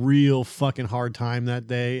having a real fucking hard time that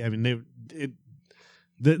day. I mean,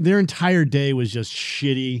 their entire day was just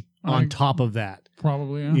shitty. On top of that,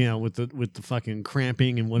 probably, yeah. You know, with the fucking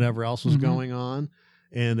cramping and whatever else was going on,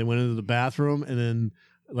 and they went into the bathroom, and then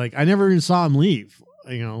like I never even saw him leave.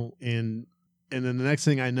 You know, and then the next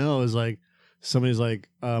thing I know is like somebody's like,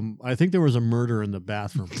 I think there was a murder in the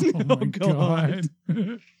bathroom. Oh my God.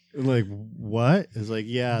 Like, what? It's like,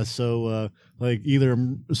 yeah, so like either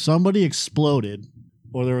somebody exploded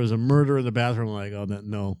or there was a murder in the bathroom. Like, oh,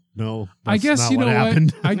 no. I guess not you know what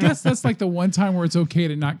happened. I guess that's like the one time where it's okay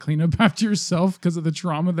to not clean up after yourself because of the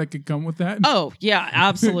trauma that could come with that. Oh yeah,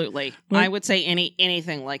 absolutely. But- I would say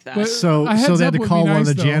anything like that. But- So A heads they up had to would call be one of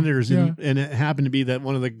nice, the though. janitors, Yeah. and it happened to be that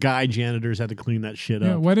one of the guy janitors had to clean that shit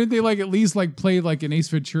Yeah, up. why didn't they like at least like play like an Ace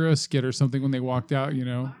Ventura skit or something when they walked out? You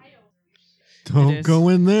know, Don't is. go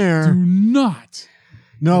in there. do not.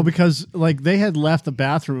 No, because like they had left the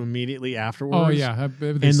bathroom immediately afterwards. Oh yeah, they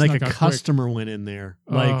and like snuck a out quick. customer went in there,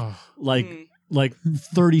 Oh. like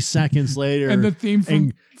 30 seconds later, And the theme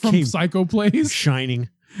from came- Psycho plays. shining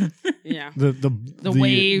Yeah. the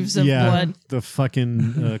waves of blood. the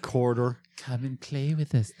fucking corridor. Come and play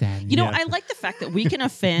with us, Daniel. You know, Yeah. I like the fact that we can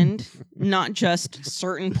offend not just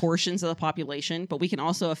certain portions of the population, but we can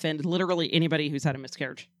also offend literally anybody who's had a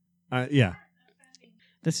miscarriage. Yeah,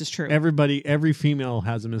 This is true. every female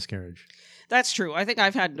has a miscarriage. That's true. I think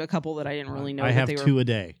I've had a couple that I didn't really know. I that have they two were. a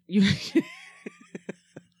day.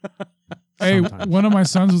 Hey, Sometimes. one of my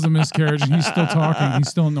sons was a miscarriage, and he's still talking. He's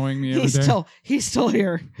still annoying me every day. He's still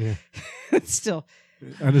here. Yeah. Still.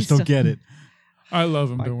 I just don't get it. I love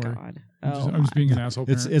him. My Don't worry. God. I'm just being an asshole.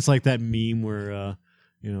 Parent. It's like that meme where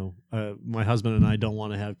my husband and I don't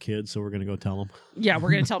want to have kids, so we're gonna go tell them. Yeah,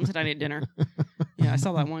 we're gonna tell him tonight at dinner. Yeah, I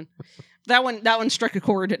saw that one. That one struck a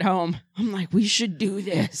chord at home. I'm like, we should do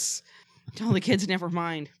this. Tell the kids, never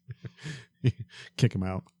mind. Kick them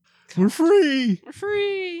out. We're free. We're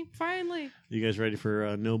free. Finally. You guys ready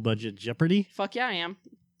for No Budget Jeopardy? Fuck yeah, I am.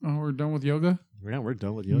 Oh, we're done with yoga. Yeah, we're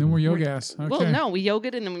done with yoga. No more yoga ass. Okay. Well, no, we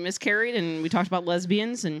yogaed and then we miscarried and we talked about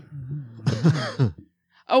lesbians and.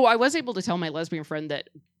 Oh, I was able to tell my lesbian friend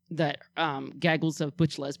that gaggles of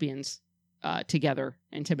butch lesbians together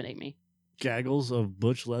intimidate me. Gaggles of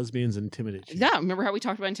butch lesbians intimidate you. Yeah, remember how we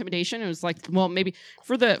talked about intimidation? It was like, well, maybe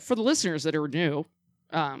for the listeners that are new,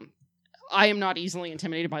 I am not easily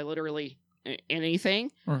intimidated by literally anything.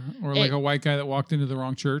 Or like a white guy that walked into the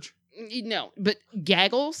wrong church. No, but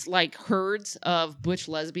gaggles, like herds of butch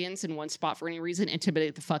lesbians in one spot for any reason,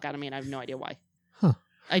 intimidate the fuck out of me, and I have no idea why. Huh.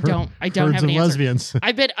 I don't have Herds an of answer. lesbians.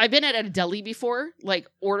 I've been at a deli before, like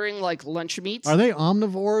ordering like lunch meats, Are they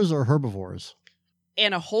omnivores or herbivores?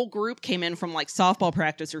 and a whole group came in from like softball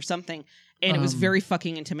practice or something, and it was very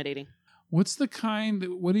fucking intimidating. What's the kind?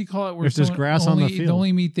 What do you call it? Where If there's someone grass on the only- field. The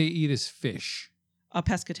only meat they eat is fish.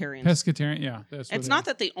 Pescatarians. Pescatarian. Yeah, that's. What It's not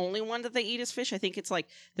that the only one that they eat is fish. I think it's like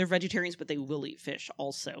they're vegetarians, but they will eat fish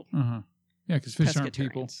also. Yeah, because fish aren't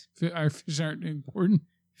people. Pescatarians. Our fish aren't important.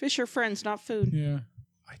 Fish are friends, not food. Yeah.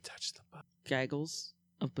 I touched the button. Gaggles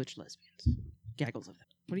of butch lesbians. Gaggles of them.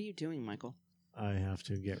 What are you doing, Michael? I have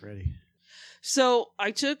to get ready. So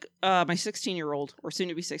I took my 16-year-old, or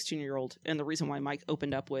soon-to-be 16-year-old, and the reason why Mike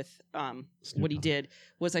opened up with what he Dogg. did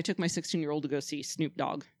was I took my 16-year-old to go see Snoop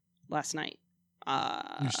Dogg last night.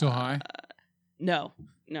 You're still high? No,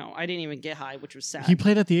 I didn't even get high, which was sad. He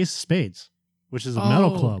played at the Ace of Spades, which is a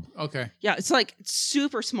metal club. Okay. Yeah, it's like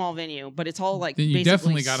super small venue, but it's all like Then you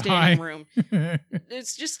basically definitely got standing high. room.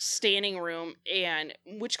 It's just standing room, and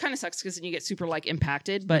which kind of sucks because then you get super like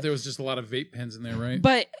impacted. But there was just a lot of vape pens in there, right?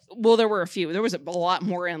 But well, there were a few. There was a lot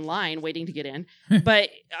more in line waiting to get in.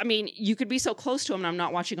 But I mean, you could be so close to them, and I'm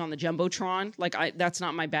not watching on the jumbotron. Like that's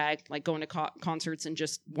not my bag. Like going to concerts and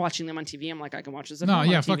just watching them on TV. I'm like, I can watch this. At no, home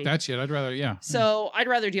yeah, on fuck TV. that shit. I'd rather, yeah. So I'd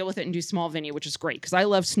rather deal with it and do small venue, which is great because I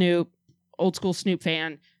love Snoop, old school Snoop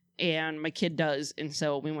fan, and my kid does, and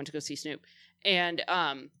so we went to go see Snoop. And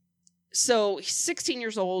so he's 16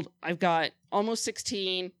 years old. I've got almost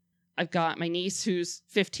 16. I've got my niece who's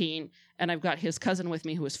 15, and I've got his cousin with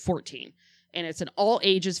me who is 14. And it's an all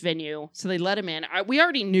ages venue, so they let him in. We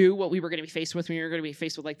already knew what we were going to be faced with. We were going to be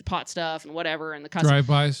faced with like the pot stuff and whatever, and the cousin.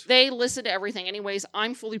 Drive-bys. They listened to everything, anyways.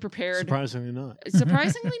 I'm fully prepared. Surprisingly not.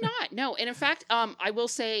 Surprisingly not. No. And in fact, I will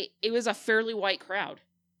say it was a fairly white crowd.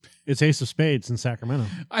 It's Ace of Spades in Sacramento.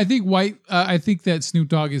 I think I think that Snoop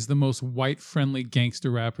Dogg is the most white-friendly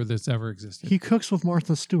gangster rapper that's ever existed. He cooks with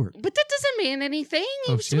Martha Stewart. But that doesn't mean anything.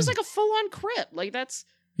 Oh, It was shit. like a full-on crip. Like that's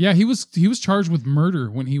Yeah, he was charged with murder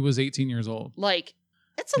when he was 18 years old. Like,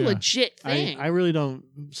 it's a legit thing. I really don't.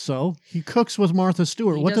 So he cooks with Martha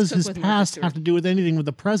Stewart. He What does does his cook with Martha past Stewart. have to do with anything with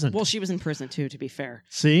the present? Well, she was in prison too, to be fair.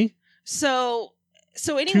 See? So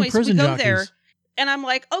Two anyways, we prison go jockeys. there. And I'm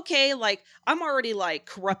like, okay, like, I'm already, like,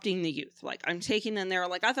 corrupting the youth. Like, I'm taking them there.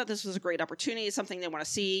 Like, I thought this was a great opportunity. It's something they want to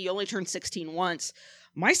see. You only turn 16 once.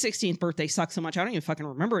 My 16th birthday sucked so much. I don't even fucking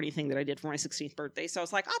remember anything that I did for my 16th birthday. So I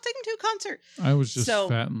was like, I'll take him to a concert. I was just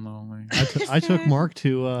fat and lonely. I took Mark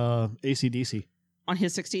to AC/DC On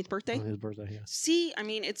his 16th birthday? on his birthday, yes. See, I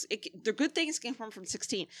mean, the good things can come from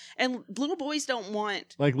 16. And little boys don't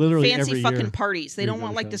want Like literally fancy every fucking year. parties. They don't We've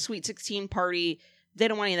want, like, the noticed sweet 16 party. They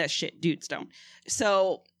don't want any of that shit. Dudes don't.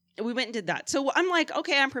 So we went and did that. So I'm like,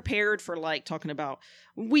 okay, I'm prepared for, like, talking about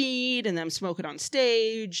weed and them smoking on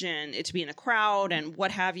stage and it to be in a crowd and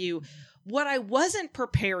what have you. What I wasn't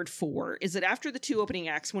prepared for is that after the 2 opening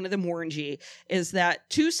acts, one of them orangey, is that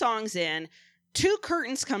 2 songs in, 2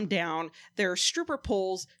 curtains come down, there are stripper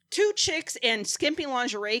poles, 2 chicks in skimpy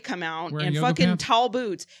lingerie come out Wearing and yoga fucking pants? tall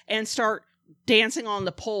boots and start dancing on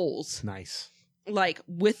the poles, Nice. like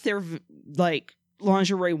with their like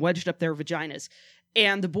lingerie wedged up their vaginas.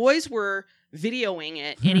 And the boys were videoing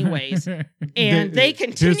it anyways. And they Here's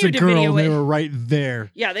continued the to girl. video They it. were right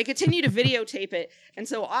there. Yeah, they continue to videotape it. And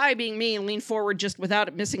so I, being me, lean forward just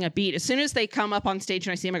without missing a beat. As soon as they come up on stage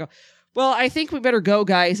and I see them, I go, well, I think we better go,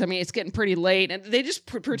 guys. I mean, it's getting pretty late. And they just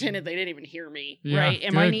pretended they didn't even hear me, Yeah, right?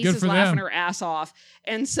 And my good- niece good is for laughing them. her ass off.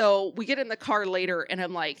 And so we get in the car later and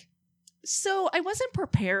I'm like, so I wasn't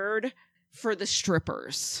prepared for the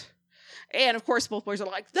strippers. And of course, both boys are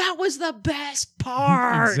like, that was the best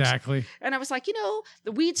part. Exactly. And I was like,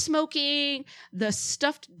 the weed smoking, the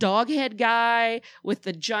stuffed dog head guy with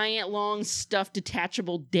the giant, long, stuffed,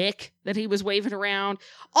 detachable dick that he was waving around,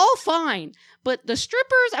 all fine. But the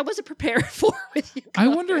strippers, I wasn't prepared for with you I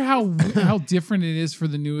guys. wonder how different it is for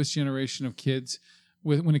the newest generation of kids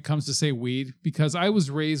when it comes to, say, weed, because I was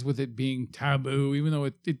raised with it being taboo, even though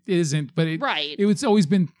it isn't, but Right. it's always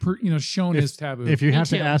been shown as taboo. If you Me have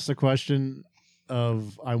to too. ask the question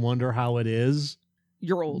of, I wonder how it is,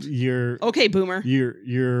 You're old. you're Okay, boomer.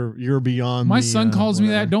 you're beyond. My the, son calls me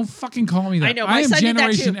whatever. that. Don't fucking call me that. I know, my I am son did that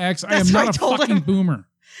Generation too. X. I That's am what I not a told fucking him. boomer.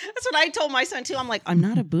 That's what I told my son, too. I'm like, I'm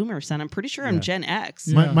not a boomer, son. I'm pretty sure I'm Yeah. Gen X.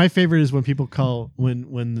 Yeah. My favorite is when people call when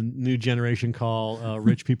the new generation call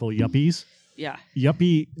rich people yuppies. Yeah.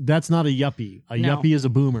 Yuppie, that's not a yuppie. A No. yuppie is a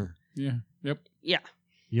boomer, Yeah. Yep. Yeah.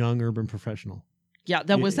 young urban professional. Yeah,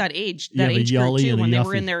 that was Yeah. that age. You That have a age group yully too, and a when they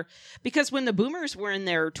were in yuffie. their, because when the boomers were in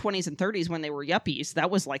their 20s and 30s, when they were yuppies,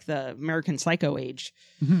 that was like the American Psycho age.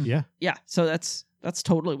 Mhm. Yeah, Yeah, so that's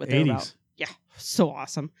totally what they're 80s. about. Yeah, so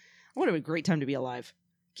awesome. What a great time to be alive.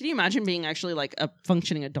 Can you imagine being actually like a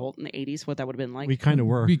functioning adult in the 80s? What that would have been like? we kind of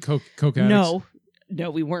were. Be coke addicts.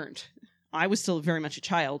 No, we weren't. I was still very much a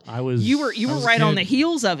child. I was. You were I was a right on kid. the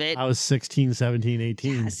heels of it. I was 16, 17,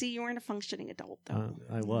 18. Yeah, see, you weren't a functioning adult though.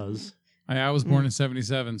 I was. I was born in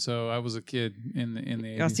 '77, so I was a kid in the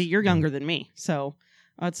 '80s. Yeah, see, you're younger than me, so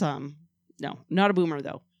that's no, not a boomer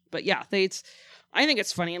though. But yeah, I think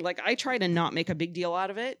it's funny. Like, I try to not make a big deal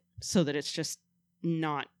out of it so that it's just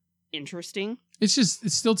not interesting. It's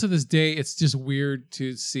still to this day, it's just weird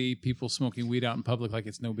to see people smoking weed out in public like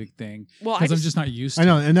it's no big thing. Well, Because I'm just not used to I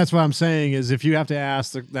know, and that's what I'm saying is if you have to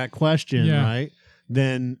ask that question, Yeah. right?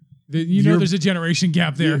 Then it. There's a generation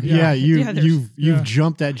gap there. Yeah, Yeah, there's- you've yeah.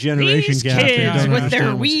 jumped that generation These gap. that you kids don't with their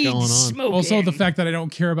understand what's weed going on. smoking. Also, the fact that I don't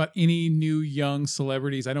care about any new young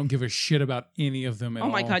celebrities, I don't give a shit about any of them at all.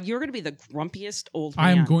 Oh my God, you're going to be the grumpiest old man.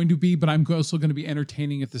 I am going to be, but I'm also going to be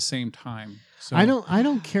entertaining at the same time. So I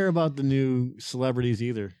don't care about the new celebrities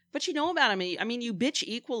either. But you know about them. I mean, you bitch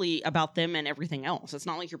equally about them and everything else. It's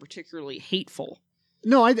not like you're particularly hateful.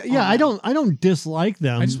 No, I don't dislike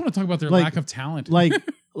them. I just want to talk about their Like- lack of talent.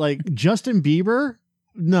 like Justin Bieber.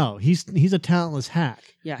 No, he's a talentless hack.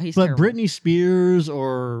 Yeah, he's But terrible. Britney Spears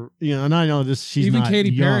or and I know this she's Even not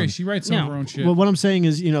Katy young. Perry, she writes some of No. her own shit. But what I'm saying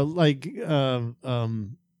is,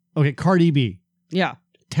 okay, Cardi B, Yeah,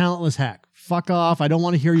 talentless hack. Fuck off. I don't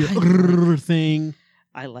want to hear your thing.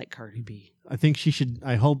 I like Cardi B. I think she should.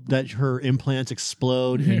 I hope that her implants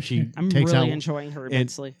explode and she I'm takes really out enjoying her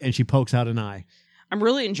immensely. and she pokes out an eye. I'm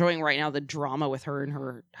really enjoying right now the drama with her and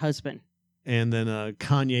her husband. And then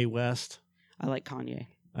Kanye West. I like Kanye.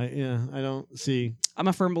 I don't see. I'm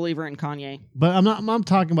a firm believer in Kanye. But I'm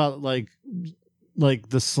talking about like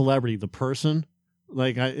the celebrity, the person.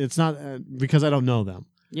 Like it's not because I don't know them.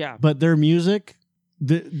 Yeah. But their music,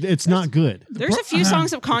 it's not good. There's a few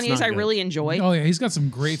songs of Kanye's not I good. really enjoy. Oh yeah, he's got some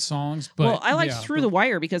great songs. But Well, I liked yeah, Through the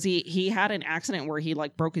Wire because he had an accident where he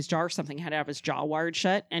like broke his jaw or something, had to have his jaw wired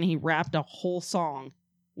shut, and he rapped a whole song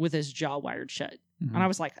with his jaw wired shut. Mhm. And I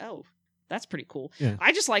was like, oh, that's pretty cool. Yeah.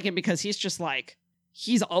 I just like him because he's just like,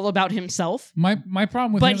 he's all about himself, My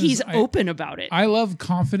problem with but him he's is open about it. I love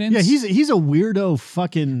confidence. Yeah, he's a weirdo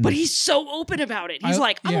fucking. But he's so open about it. He's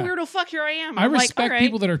like, I'm yeah. a weirdo, fuck, here I am. I I'm like, respect all right.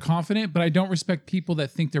 people that are confident, but I don't respect people that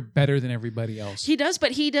think they're better than everybody else. He does,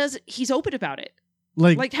 but he's open about it.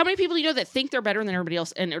 Like, how many people do you know that think they're better than everybody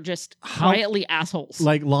else and are just quietly assholes?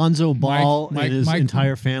 like Lonzo Ball and his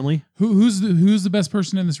entire family. Who's the best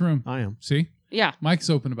person in this room? I am. See? Yeah. Mike's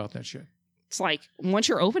open about that shit. It's like, once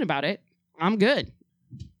you're open about it, I'm good.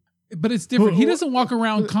 But it's different. He doesn't walk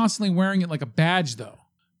around constantly wearing it like a badge, though.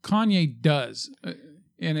 Kanye does.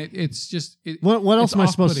 And it's just... What else it's am I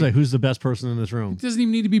supposed to say? off-putting. Who's the best person in this room? It doesn't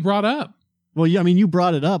even need to be brought up. Well, yeah, I mean, you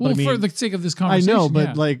brought it up. Well, but I mean, for the sake of this I conversation, know, but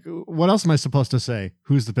yeah. like, what else am I supposed to say?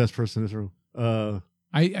 Who's the best person in this room?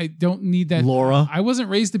 I don't need that. Laura. I wasn't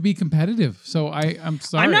raised to be competitive, so I'm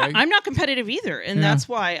sorry. I'm not competitive either, and Yeah. that's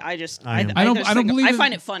why I am. I don't believe I in-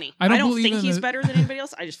 find it funny. I I don't don't believe think in he's the- better than anybody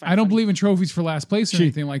else. I just find I it don't funny. believe in trophies for last place or She-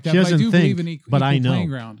 anything like that. she But I doesn't do think, believe in equal but I know. playing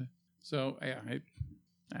ground. So yeah,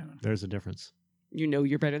 I don't know. There's a difference. You know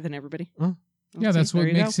you're better than everybody. Huh? Yeah, that's what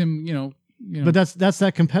makes him. You know. But that's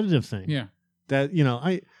that competitive thing. Yeah. That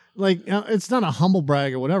I like. It's not a humble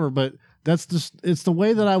brag or whatever, but that's just it's the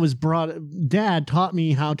way that I was brought. Dad taught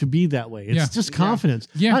me how to be that way. It's Yeah. just confidence.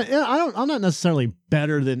 Yeah. I'm not necessarily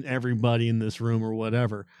better than everybody in this room or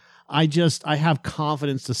whatever. I have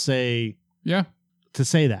confidence to say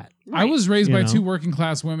that. I was raised by You know? two working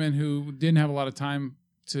class women who didn't have a lot of time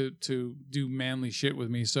to do manly shit with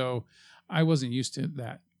me, so I wasn't used to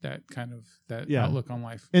that kind of outlook on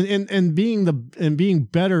life. And being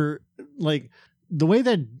better, like the way,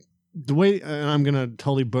 and I'm gonna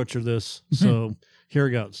totally butcher this, so here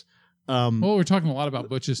it goes. Well, we're talking a lot about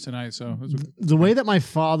butches tonight, so The way that my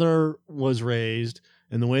father was raised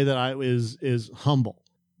and the way that I is humble.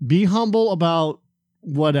 Be humble about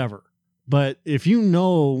whatever. But if you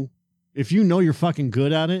know you're fucking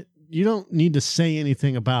good at it, you don't need to say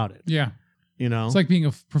anything about it. yeah, It's it's like being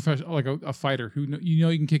a professional, like a fighter who you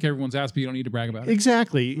can kick everyone's ass, but you don't need to brag about it.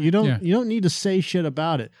 Exactly. You don't need to say shit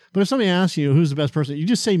about it. But if somebody asks you who's the best person, you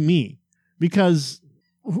just say me, because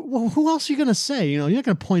who else are you going to say? You're not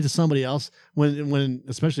going to point to somebody else when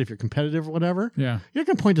especially if you're competitive or whatever. Yeah, You're not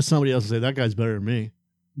going to point to somebody else and say that guy's better than me.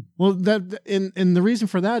 Well, and the reason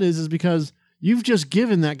for that is because you've just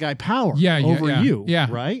given that guy power over you. Yeah.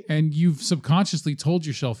 Right. And you've subconsciously told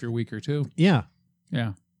yourself you're weaker too. Yeah.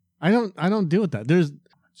 Yeah. I don't deal with that.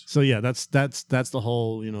 That's the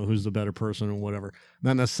whole, who's the better person or whatever.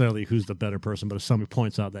 Not necessarily who's the better person, but if somebody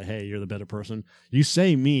points out that, hey, you're the better person, you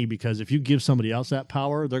say me, because if you give somebody else that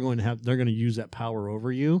power, they're going to use that power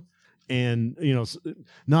over you. And,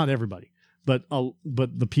 not everybody, but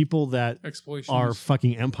the people that are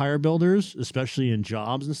fucking empire builders, especially in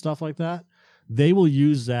jobs and stuff like that, they will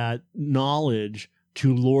use that knowledge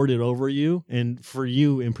to lord it over you. And for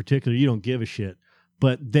you in particular, you don't give a shit.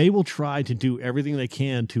 But they will try to do everything they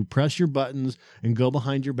can to press your buttons and go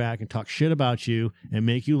behind your back and talk shit about you and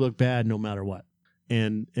make you look bad no matter what.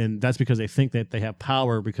 And that's because they think that they have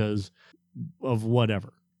power because of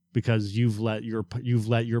whatever. Because you've let your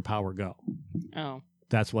power go. Oh.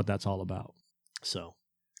 That's what that's all about. So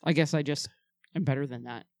I guess I just am better than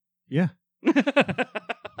that. Yeah.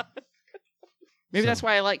 Maybe that's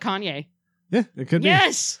why I like Kanye. Yeah, it could be.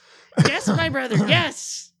 Yes, my brother.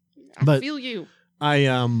 Yes, I feel you. I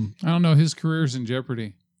don't know. His career's in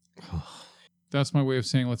jeopardy. That's my way of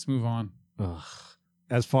saying let's move on.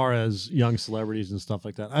 As far as young celebrities and stuff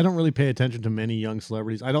like that, I don't really pay attention to many young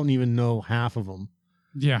celebrities. I don't even know half of them.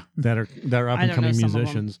 Yeah, that are up and coming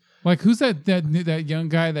musicians. Like who's that young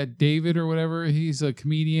guy, that David or whatever? He's a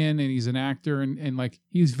comedian and he's an actor and like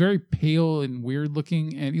he's very pale and weird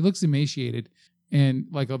looking and he looks emaciated and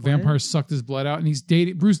like a vampire sucked his blood out and he's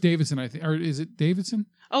dating Bruce Davidson, I think, or is it Davidson?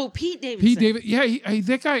 Oh, Pete Davidson. Yeah,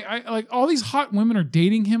 that guy. I like all these hot women are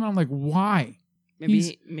dating him. And I'm like, why?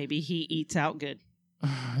 Maybe he eats out good.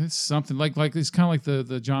 It's something like it's kind of like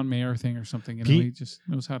the John Mayer thing or something. He just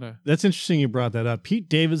knows how to. That's interesting. You brought that up. Pete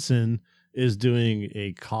Davidson is doing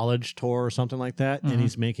a college tour or something like that, and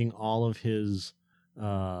he's making all of his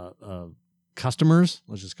customers,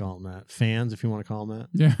 let's just call them that, fans, if you want to call them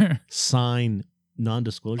that, sign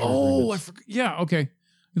non-disclosure agreements. I forgot. Yeah, okay.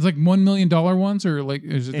 It's like $1 million ones, or like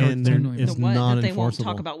is it $10 million? It's not that they won't enforceable.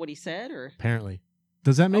 talk about what he said, or apparently.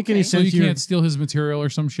 Does that make any So sense? you can't steal his material or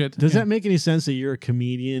some shit? Does that make any sense that you're a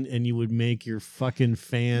comedian and you would make your fucking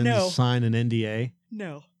fans sign an NDA?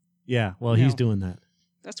 No. Yeah, well, he's doing that.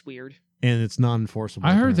 That's weird. and it's non-enforceable.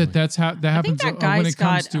 I heard that apparently. that's how that happens that when it guy's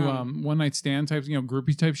comes got, to one night stand types, one-night stand type, one-night stand types,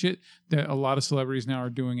 groupie type shit. That a lot of celebrities now are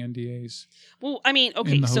doing NDAs. Well, I mean,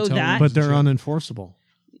 okay, In the so hotel that. room. but they're Shit. unenforceable.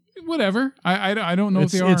 Whatever. I don't know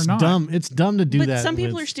if they are It's or not. dumb. It's dumb to do But that. some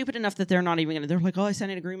people with- are stupid enough that they're not even going to. They're like, oh, I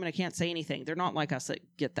signed an agreement. I can't say anything. They're not like us that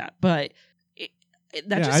get that. But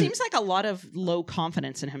that Yeah, just seems like a lot of low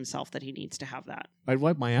confidence in himself that he needs to have that. I'd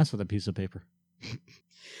wipe my ass with a piece of paper.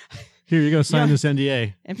 Here you go. Sign Yeah. this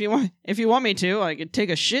NDA. If you want me to, I could take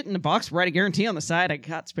a shit in the box, write a guarantee on the side. I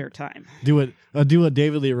got spare time. Do what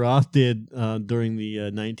David Lee Roth did during the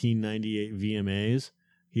 1998 VMAs.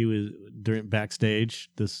 He was backstage.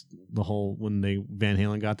 When Van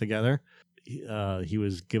Halen got together, he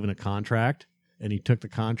was given a contract, and he took the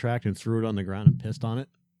contract and threw it on the ground and pissed on it,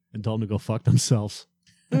 and told them to go fuck themselves.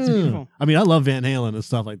 That's beautiful. I mean, I love Van Halen and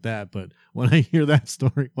stuff like that, but when I heard that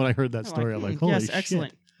story, I'm like, holy yes, shit.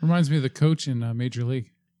 excellent. Reminds me of the coach in Major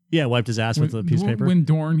League. Yeah, wiped his ass with a piece of paper. When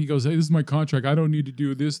Dorn, he goes, hey, this is my contract. I don't need to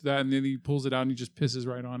do this, that. And then he pulls it out and he just pisses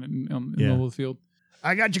right on it in the middle of the field.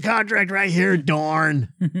 I got your contract right here,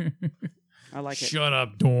 Dorn. I like it. Shut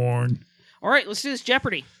up, Dorn. All right, let's do this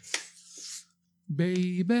Jeopardy.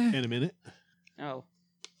 Baby. In a minute. Oh.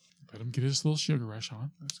 Let him get his little sugar rush on.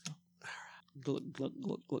 Let's go. Glug, glug,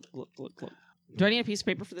 glug, glug, glug, glug, glug. Do I need a piece of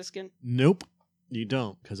paper for this skin? Nope, you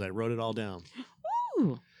don't, because I wrote it all down.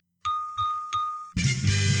 Ooh.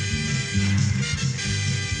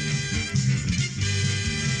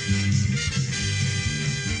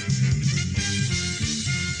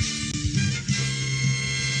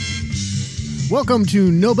 Welcome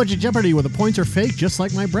to No Budget Jeopardy, where the points are fake, just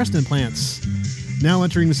like my breast implants. Now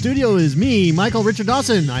entering the studio is me, Michael Richard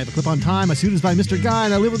Dawson. I have a clip on time. My suit is by Mr. Guy,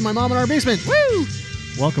 and I live with my mom in our basement. Woo!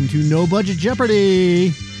 Welcome to No Budget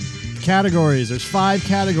Jeopardy. Categories. There's 5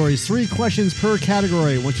 categories, 3 questions per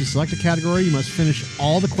category. Once you select a category, you must finish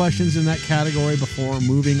all the questions in that category before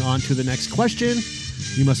moving on to the next question.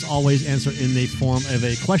 You must always answer in the form of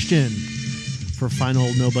a question. For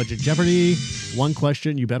Final No Budget Jeopardy, 1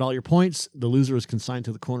 question, you bet all your points. The loser is consigned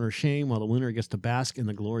to the corner of shame, while the winner gets to bask in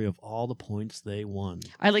the glory of all the points they won.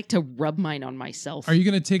 I like to rub mine on myself. Are you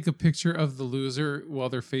going to take a picture of the loser while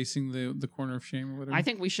they're facing the corner of shame or whatever? I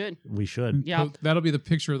think we should. We should. Yeah. That'll be the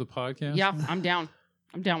picture of the podcast. Yeah, I'm down.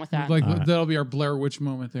 I'm down with that. Like All right. that'll be our Blair Witch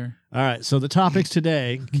moment there. All right, so the topics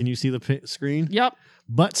today, can you see the screen? Yep.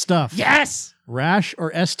 Butt stuff. Yes. Rash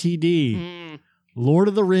or STD. Mm. Lord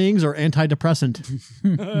of the Rings or antidepressant.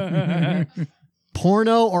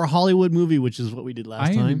 Porno or Hollywood movie, which is what we did last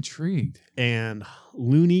I am time. intrigued. And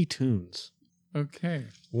Looney Tunes. Okay.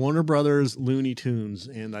 Warner Brothers Looney Tunes.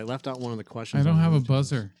 And I left out one of the questions. I don't on have a Looney Tunes.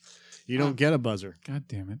 buzzer. You don't get a buzzer God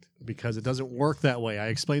damn it. because it doesn't work that way. I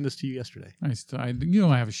explained this to you yesterday. I have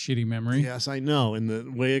a shitty memory. Yes, I know. And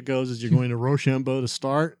the way it goes is you're going to Rochambeau to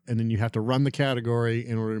start, and then you have to run the category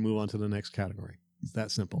in order to move on to the next category. It's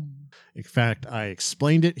that simple. In fact, I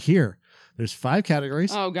explained it here. There's 5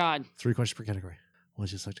 categories, Oh God. 3 questions per category.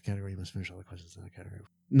 Once you select a category, you must finish all the questions in the category.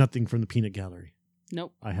 Nothing from the peanut gallery.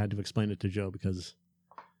 Nope. I had to explain it to Joe because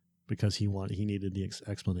he needed the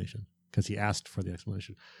explanation, because he asked for the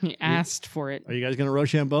explanation. He asked for it. Are you guys going to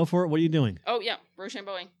Rochambeau for it? What are you doing? Oh yeah,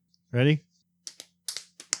 Rochambeauing. Ready?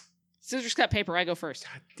 Scissors, cut, paper. I go first.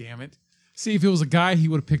 God damn it. See, if it was a guy, he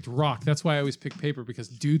would have picked rock. That's why I always pick paper, because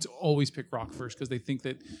dudes always pick rock first because they think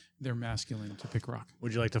that they're masculine to pick rock.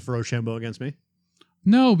 Would you like to Rochambeau against me?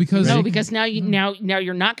 No, because No, because now you're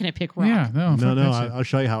not going to pick rock. yeah, no, fuck No, that shit. I'll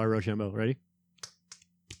show you how I Rochambeau. Ready?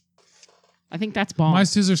 I think that's bomb. My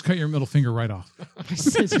scissors cut your middle finger right off. My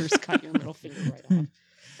scissors cut your middle finger right off.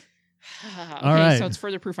 Okay, All right. so it's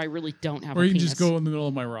further proof I really don't have Or a you can penis. just go in the middle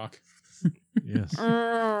of my rock. Yes.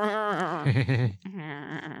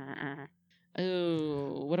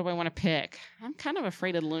 Oh, what do I want to pick? I'm kind of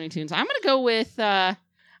afraid of the Looney Tunes. I'm gonna go with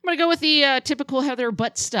the typical Heather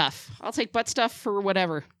butt stuff. I'll take butt stuff for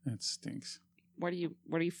whatever. That stinks. What are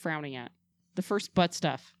you frowning at? The first butt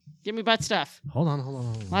stuff. Give me butt stuff. Hold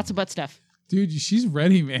on. Lots of butt stuff. Dude, she's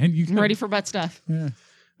ready, man. I'm ready for butt stuff. Yeah.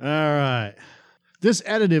 All right. This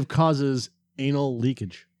additive causes anal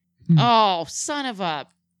leakage. Oh, son of a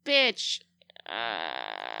bitch.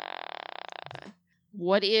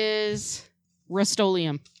 What is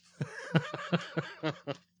Rust-Oleum?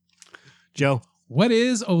 Joe. What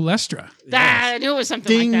is Olestra? I knew it was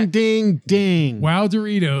something Ding, like that. ding, ding. Wow,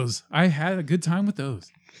 Doritos. I had a good time with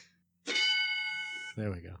those.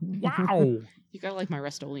 There we go. Wow. You gotta like my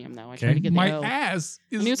Rust-Oleum, though. I Okay. try to get My the O. ass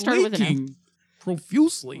is knew it started with an O. leaking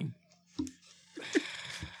profusely.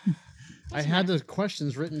 I had the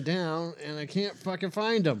questions written down, and I can't fucking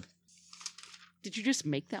find them. Did you just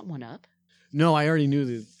make that one up? No, I already knew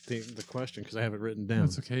the question because I have it written down.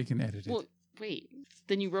 That's okay. You can edit it. Well, wait.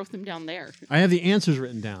 Then you wrote them down there. I have the answers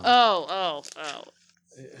written down. Oh.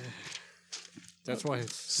 That's why.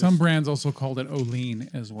 Some brands also called it Olean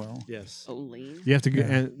as well. Yes. Olean. You have to go.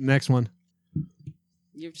 And next one.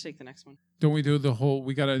 You have to take the next one. Don't we do the whole?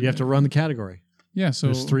 We gotta. You have to run the category. Yeah. So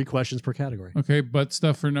there's 3 questions per category. Okay, butt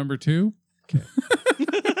stuff for number 2. Okay.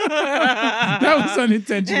 That was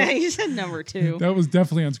unintentional. You said number 2. That was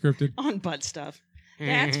definitely unscripted. On butt stuff.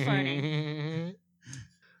 That's funny.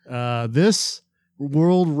 This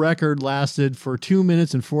world record lasted for 2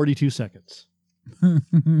 minutes and 42 seconds.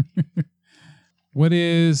 What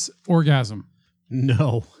is orgasm?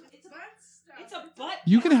 No. It's a butt.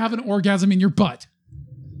 You can have an orgasm in your butt.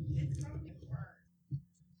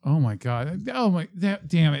 Oh my god! Oh my!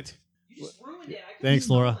 Damn it! You just ruined it. Thanks,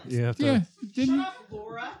 Laura. You have to. Yeah. Didn't you? Shut up,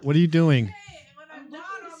 Laura. What are you doing? I'm looking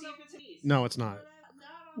to see if it's an ease. No, it's not.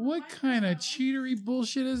 What kind of cheatery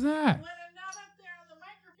bullshit is that?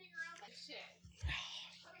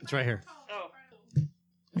 It's right here. Oh.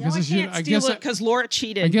 I guess I should. can't steal it because Laura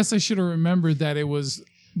cheated. I guess I should have remembered that it was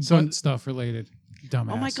butt stuff related.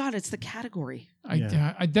 Dumbass. Oh my god, it's the category.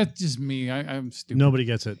 That's just me. I'm stupid. Nobody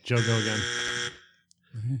gets it. Joe, go again.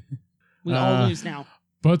 We all lose now.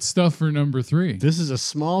 Butt stuff for number 3. This is a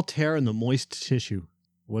small tear in the moist tissue.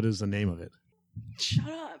 What is the name of it? Shut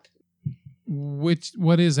up.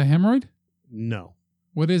 What is a hemorrhoid? No.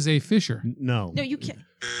 What is a fissure? No. No, you can't.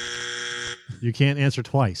 You can't answer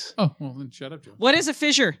twice. Oh, well then shut up, Joe. What is a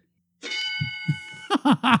fissure?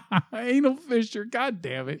 Anal fissure. God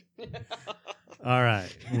damn it. All right.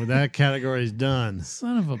 Well, that category is done.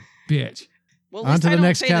 Son of a bitch. Well, On at least to I the don't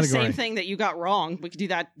next say category. the same thing that you got wrong. We could do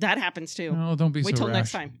that. That happens too. No, don't be Wait so till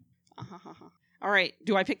next rash. time. All right.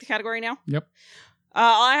 Do I pick the category now? Yep.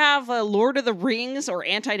 I have Lord of the Rings or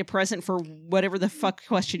antidepressant for whatever the fuck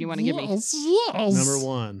question you want to give me. Number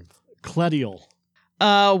 1. Cledial.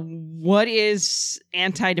 What is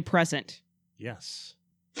antidepressant? Yes.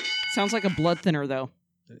 Sounds like a blood thinner, though.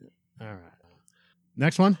 All right.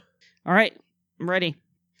 Next one. All right. I'm ready.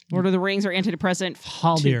 Lord of the Rings or antidepressant?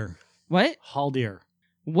 Haldir. What? Haldir.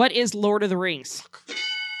 What is Lord of the Rings?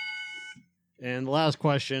 And the last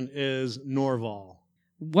question is Norval.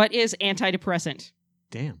 What is antidepressant?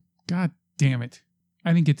 Damn. God damn it.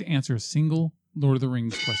 I didn't get to answer a single Lord of the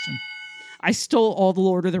Rings question. I stole all the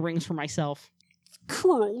Lord of the Rings for myself.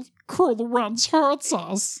 Curl the ranch hot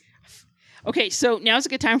sauce. Okay, so now's a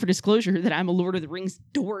good time for disclosure that I'm a Lord of the Rings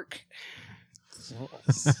dork.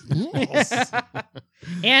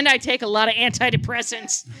 And I take a lot of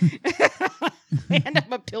antidepressants. And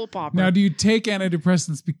I'm a pill popper. Now, do you take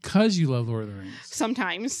antidepressants because you love Lord of the Rings?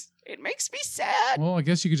 Sometimes. It makes me sad. Well, I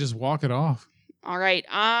guess you could just walk it off. All right,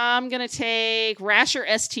 I'm going to take rash or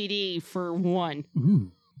STD for 1.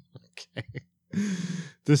 Ooh. Okay.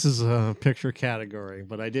 This is a picture category,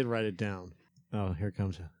 but I did write it down. Oh, here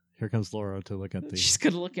comes Laura to look at the. She's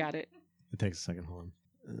going to look at it. It takes a second. Hold on.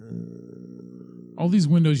 All these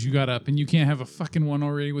windows you got up, and you can't have a fucking one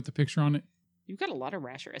already with the picture on it. You've got a lot of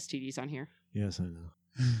rash or STDs on here. Yes, I know.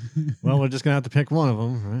 Well, we're just gonna have to pick one of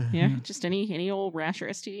them, right? Yeah, just any old rash or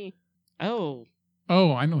STD. Oh,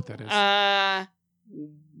 I know what that is.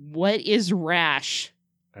 What is rash?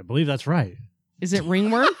 I believe that's right. Is it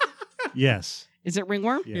ringworm? Yes. Is it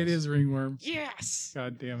ringworm? Yes. It is ringworm. Yes.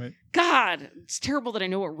 God damn it. God, it's terrible that I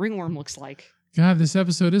know what ringworm looks like. God, this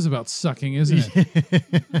episode is about sucking, isn't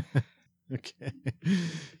it? Okay.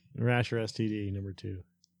 Rash or STD, number 2.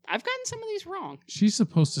 I've gotten some of these wrong. She's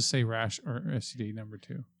supposed to say rash or STD number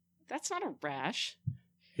 2. That's not a rash.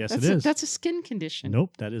 Yes, it is. That's a skin condition.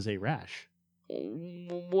 Nope, that is a rash.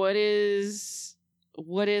 What is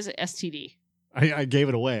STD? I gave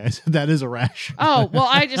it away. I said that is a rash. Oh, well,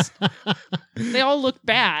 they all look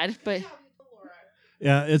bad, but.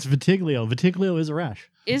 Yeah, it's vitiglio. Vitiglio is a rash.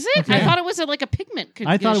 Is it? Okay. I thought it was like a pigment condition.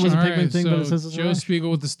 I thought it was a All pigment thing, so but it says it's a Joe rash.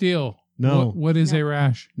 Spiegel with the steel. No. What is a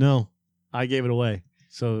rash? No, I gave it away.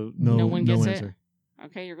 So No one gets it? answer.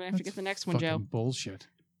 Okay, you're going to have to get the next one, Joe. Fucking bullshit.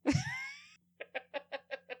 Are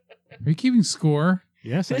you keeping score?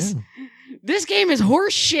 Yes, I am. This game is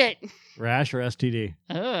horse shit. Rash or STD?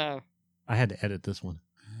 Ugh. I had to edit this one.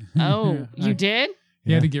 Oh, you did?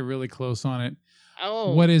 You had to get really close on it.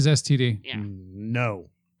 Oh. What is STD? Yeah. No.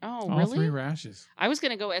 Oh, All really? 3 rashes. I was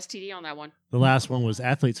going to go STD on that one. The last one was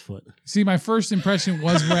athlete's foot. See, my first impression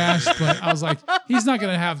was rash, but I was like, he's not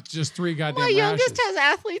going to have just 3 goddamn My rashes. youngest has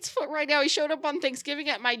athlete's foot right now. He showed up on Thanksgiving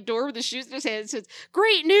at my door with the shoes in his hand and says,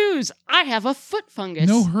 "Great news! I have a foot fungus."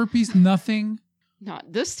 No herpes, nothing.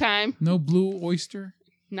 Not this time. No blue oyster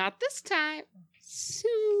Not this time.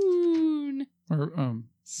 Soon. or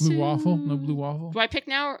blue waffle. No blue waffle. Do I pick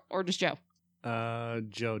now or just Joe?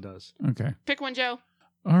 Joe does. Okay. Pick one, Joe.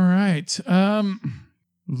 All right.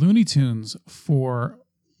 Looney Tunes for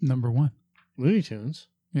number 1. Looney Tunes?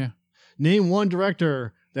 Yeah. Name one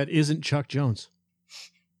director that isn't Chuck Jones.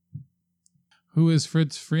 Who is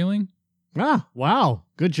Fritz Freeling? Ah, wow.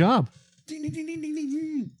 Good job.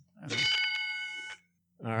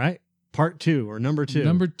 All right. Part 2 or number 2.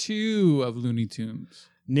 Number 2 of Looney Tunes.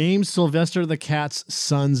 Name Sylvester the Cat's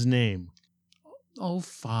son's name. Oh,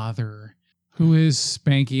 father. Who is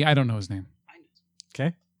Spanky? I don't know his name.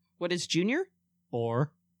 Okay. What is Junior?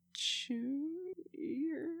 Or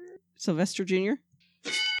Junior. Sylvester Jr.?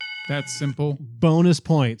 That's simple. bonus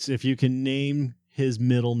points if you can name his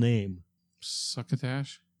middle name.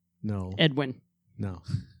 Succotash? No. Edwin. No.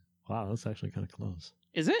 Wow, that's actually kind of close.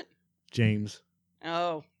 Is it? James.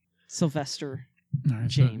 Oh. Sylvester. All right,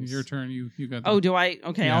 James. So your turn. You got. Oh, do I?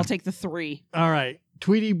 Okay, Yeah. I'll take the 3. All right.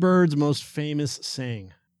 Tweety Bird's most famous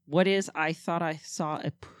saying. What is I thought I saw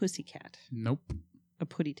a pussycat? Nope. A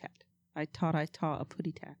putty tat. I thought I saw a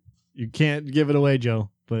putty tat. You can't give it away, Joe,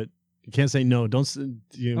 but you can't say no. Don't.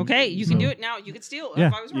 Okay, you can do it now. You can steal. Yeah,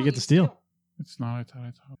 If I was you wrong, get to steal. It's not. I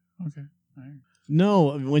thought. Okay. All right.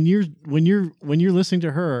 No, when you're listening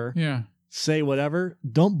to her Yeah. say whatever,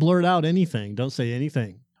 don't blurt out anything. Don't say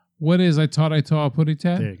anything. What is I taught a putty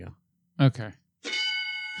tat? There you go. Okay.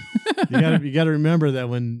 You gotta remember that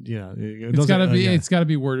when It's gotta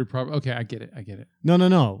be worded properly. Okay, I get it.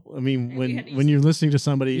 No. I mean You had to when you're listening to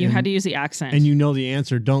somebody You had to use the accent. and you know the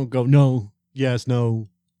answer, don't go no, yes, no,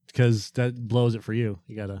 because that blows it for you.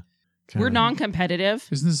 You gotta. We're non-competitive.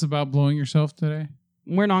 Isn't this about blowing yourself today?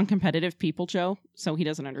 We're non-competitive people, Joe, so he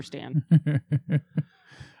doesn't understand.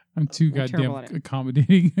 I'm too We're terrible goddamn at it.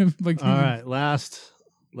 accommodating. Like, All right, last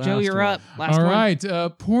Joe, you're one. up. Last all one.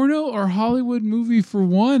 right. Porno or Hollywood movie for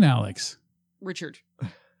 1, Alex? Richard.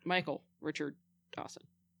 Richard Dawson.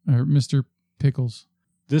 Or Mr. Pickles.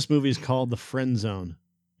 This movie is called The Friend Zone.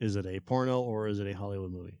 Is it a porno or is it a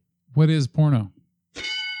Hollywood movie? What is porno?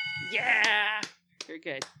 Yeah. Very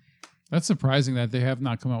good. That's surprising that they have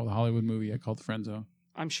not come out with a Hollywood movie yet called Friend Zone.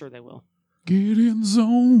 I'm sure they will. Get in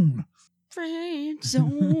zone. Friend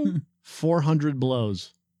zone. 400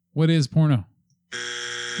 blows. What is porno?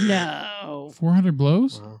 No. 400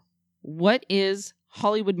 blows? Wow. What is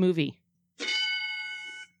Hollywood movie?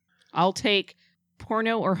 I'll take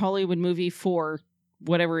porno or Hollywood movie for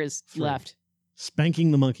whatever is 3. left.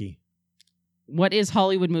 Spanking the Monkey. What is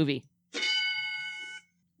Hollywood movie?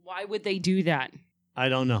 Why would they do that? I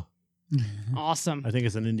don't know. Awesome. I think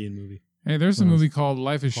it's an Indian movie. Hey, there's a Well, movie called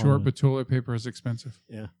Life is Hollywood. Short, but Toilet Paper is Expensive.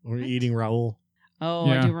 Yeah. We're What? eating Raoul. Oh,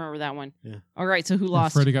 I Yeah. do remember that one. Yeah. All right, so who Where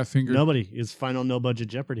lost? Freddie got fingered. Nobody. It's Final No Budget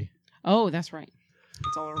Jeopardy. Oh, that's right.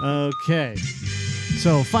 That's all I remember. Okay.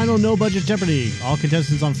 So, Final No Budget Jeopardy. All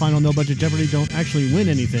contestants on Final No Budget Jeopardy don't actually win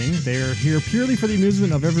anything. They're here purely for the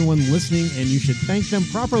amusement of everyone listening, and you should thank them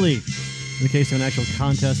properly. In the case of an actual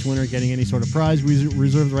contest winner getting any sort of prize, we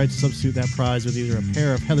reserve the right to substitute that prize with either a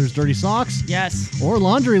pair of Heather's dirty socks Yes. or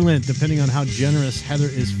laundry lint, depending on how generous Heather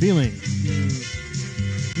is feeling.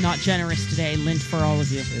 Not generous today. Lint for all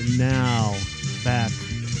of you. And now, back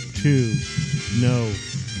to No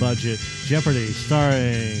Budget Jeopardy,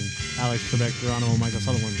 starring Alex Trebek, Geronimo, and Michael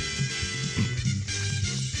Sutherland.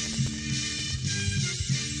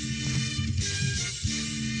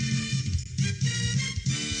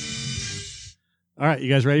 All right, you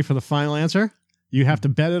guys ready for the final answer? You have to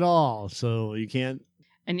bet it all, so you can't.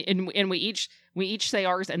 And we each say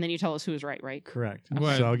ours, and then you tell us who is right, right? Correct.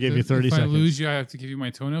 What? So I'll give you 30 if seconds. I lose you, I have to give you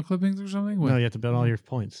my toenail clippings or something? What? No, you have to bet all your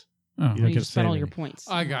points. Oh. You don't You get to just say spent all your anything. points.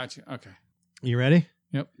 I got you. Okay. You ready?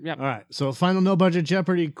 Yep. All right. So, final No Budget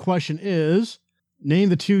Jeopardy question is: name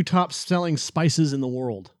the 2 top selling spices in the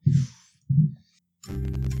world.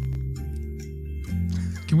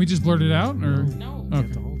 Can we just blurt it out? Or No. You have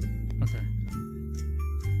Okay. to hold it. Okay.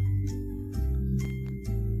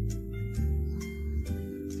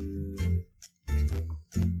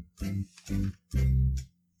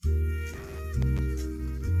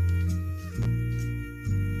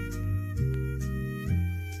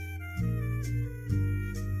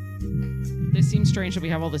 This seems strange that we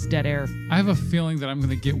have all this dead air. I have a feeling that I'm going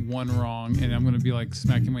to get one wrong and I'm going to be like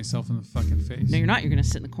smacking myself in the fucking face. No, you're not. You're going to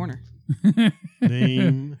sit in the corner.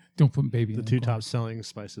 Name Don't put baby the in 2 corner. top selling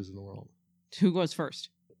spices in the world. Who goes first?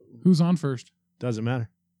 Who's on first? Doesn't matter.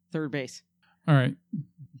 Third base. All right.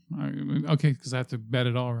 Okay, because I have to bet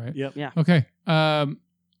it all, right? Yep. Yeah. Okay.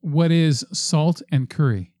 What is salt and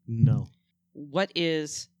curry? No. What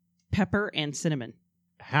is pepper and cinnamon?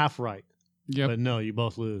 Half right. Yep. But no, you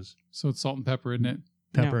both lose. So it's salt and pepper, isn't it?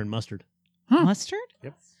 Pepper No. and mustard. Huh. Mustard?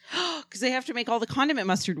 Yep. because they have to make all the condiment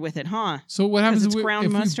mustard with it, huh? So what happens it's ground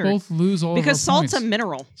if mustard. we both lose all Because of our salt's a points?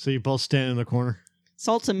 mineral. So you both stand in the corner?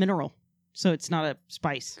 Salt's a mineral, so it's not a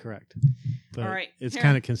spice. Correct. But All right, it's here.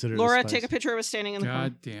 kind of considered Laura, a spice. take a picture of us standing in the corner.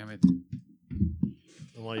 God damn it.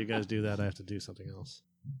 And while you guys do that, I have to do something else.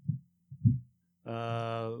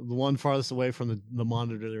 The one farthest away from the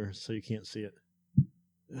monitor so you can't see it.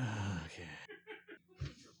 Okay.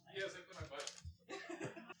 Yes, I put my butt.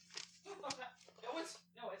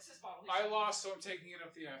 No, it's this bottle. I lost, so I'm taking it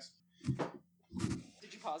up the ass.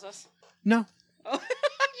 Did you pause us? No. Oh,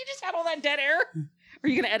 you just had all that dead air? Are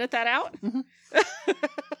you going to edit that out?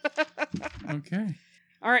 Okay.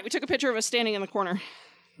 All right, we took a picture of us standing in the corner.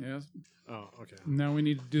 Yes. Oh, okay. Now we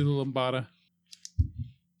need to do the lambada.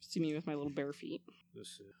 See me with my little bare feet. This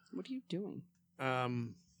is What are you doing?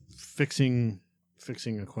 fixing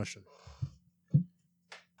a question.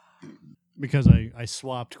 Because I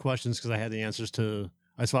swapped questions because I had the answers to...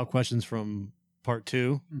 I swapped questions from part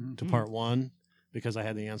 2 to part 1 because I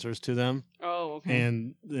had the answers to them. Oh, okay.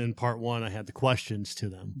 And in part 1, I had the questions to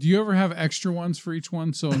them. Do you ever have extra ones for each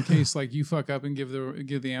one? So in case like you fuck up and give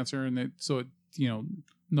the answer and it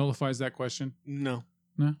nullifies that question? No.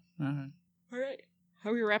 No? All right. All right. How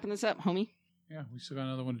are we wrapping this up, homie? Yeah, we still got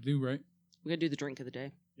another one to do, right? We got to do the drink of the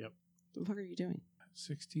day. Yep. What the fuck are you doing?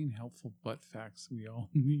 16 helpful butt facts we all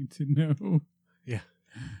need to know. Yeah.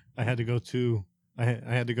 I had to go to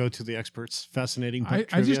the experts. Fascinating. I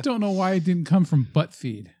trivia. just don't know why it didn't come from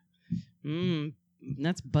ButtFeed.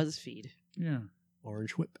 That's BuzzFeed. Yeah.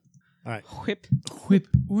 Orange whip. All right. Whip. Whip.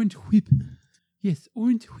 Orange whip. Yes,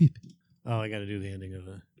 orange whip. Oh, I got to do the ending of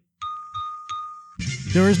it.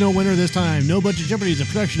 There is no winner this time. No Budget Jeopardy is a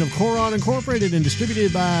production of Korahn Incorporated and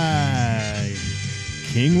distributed by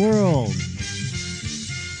King World.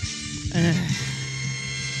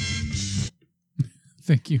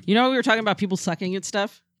 Thank you. You know, we were talking about people sucking at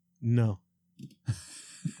stuff. No.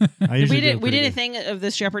 We did a thing of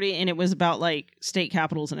this Jeopardy, and it was about like state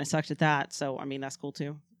capitals, and I sucked at that. So I mean, that's cool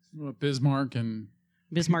too. Well, Bismarck and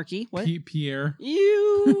Bismarcky. What? Pierre.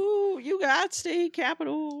 You got state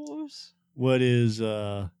capitals. What is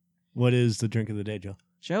the drink of the day, Joe?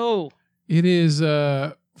 Joe. It is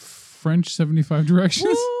French 75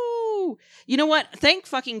 directions. Woo! You know what? Thank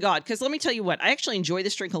fucking God. Because let me tell you what. I actually enjoy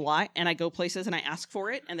this drink a lot, and I go places and I ask for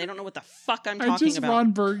it, and they don't know what the fuck I'm talking about.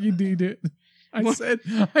 Ron Burgundied it. I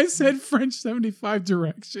said French 75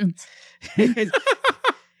 directions.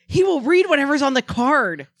 He will read whatever's on the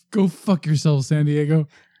card. Go fuck yourself, San Diego.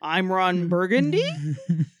 I'm Ron Burgundy.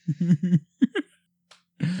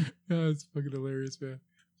 Oh, it's fucking hilarious, man.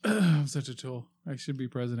 I'm such a tool. I should be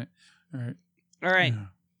president. All right. All right. Yeah.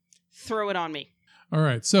 Throw it on me. All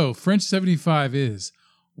right. So French 75 is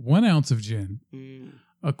 1 ounce of gin,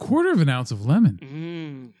 a quarter of an ounce of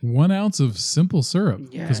lemon, 1 ounce of simple syrup,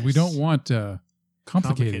 because we don't want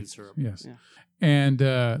complicated syrup. Yes. Yeah. And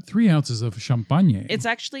 3 ounces of champagne. It's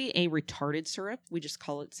actually a retarded syrup. We just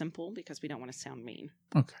call it simple because we don't want to sound mean.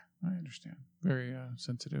 Okay. I understand. Very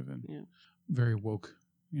sensitive and very woke.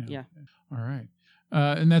 Yeah. All right.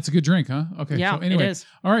 And that's a good drink, huh? Okay. Yeah, so anyway, it is.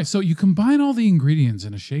 All right. So you combine all the ingredients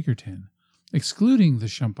in a shaker tin, excluding the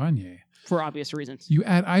champagne. For obvious reasons. You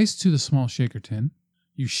add ice to the small shaker tin.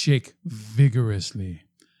 You shake vigorously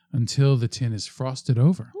until the tin is frosted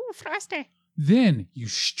over. Ooh, frosty. Then you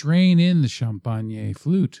strain in the champagne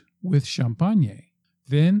flute with champagne.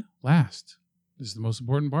 Then, last, this is the most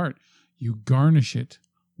important part, you garnish it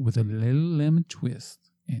with a little lemon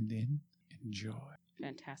twist and then enjoy.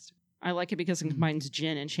 Fantastic. I like it because it combines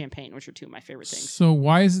gin and champagne, which are two of my favorite things. So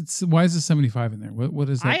why is the 75 in there? What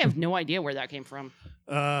is that? I have no idea where that came from.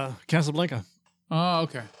 Casablanca. Oh,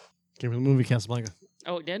 okay. Came from the movie Casablanca.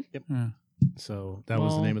 Oh, it did? Yep. Yeah. So that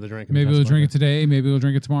was the name of the drink. Maybe we'll drink it today. Maybe we'll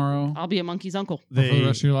drink it tomorrow. I'll be a monkey's uncle. For the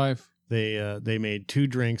rest of your life. They made 2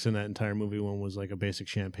 drinks in that entire movie. One was like a basic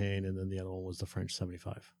champagne, and then the other one was the French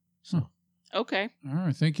 75. So Okay. All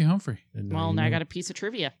right. Thank you, Humphrey. and Well, you now I know. got a piece of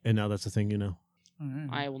trivia. And now that's the thing you know. All right.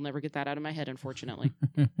 I will never get that out of my head, unfortunately.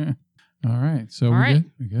 All right. So All we right.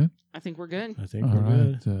 good? We good? I think we're good. I think All we're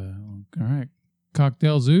right. good. All right.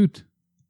 Cocktail Zoot.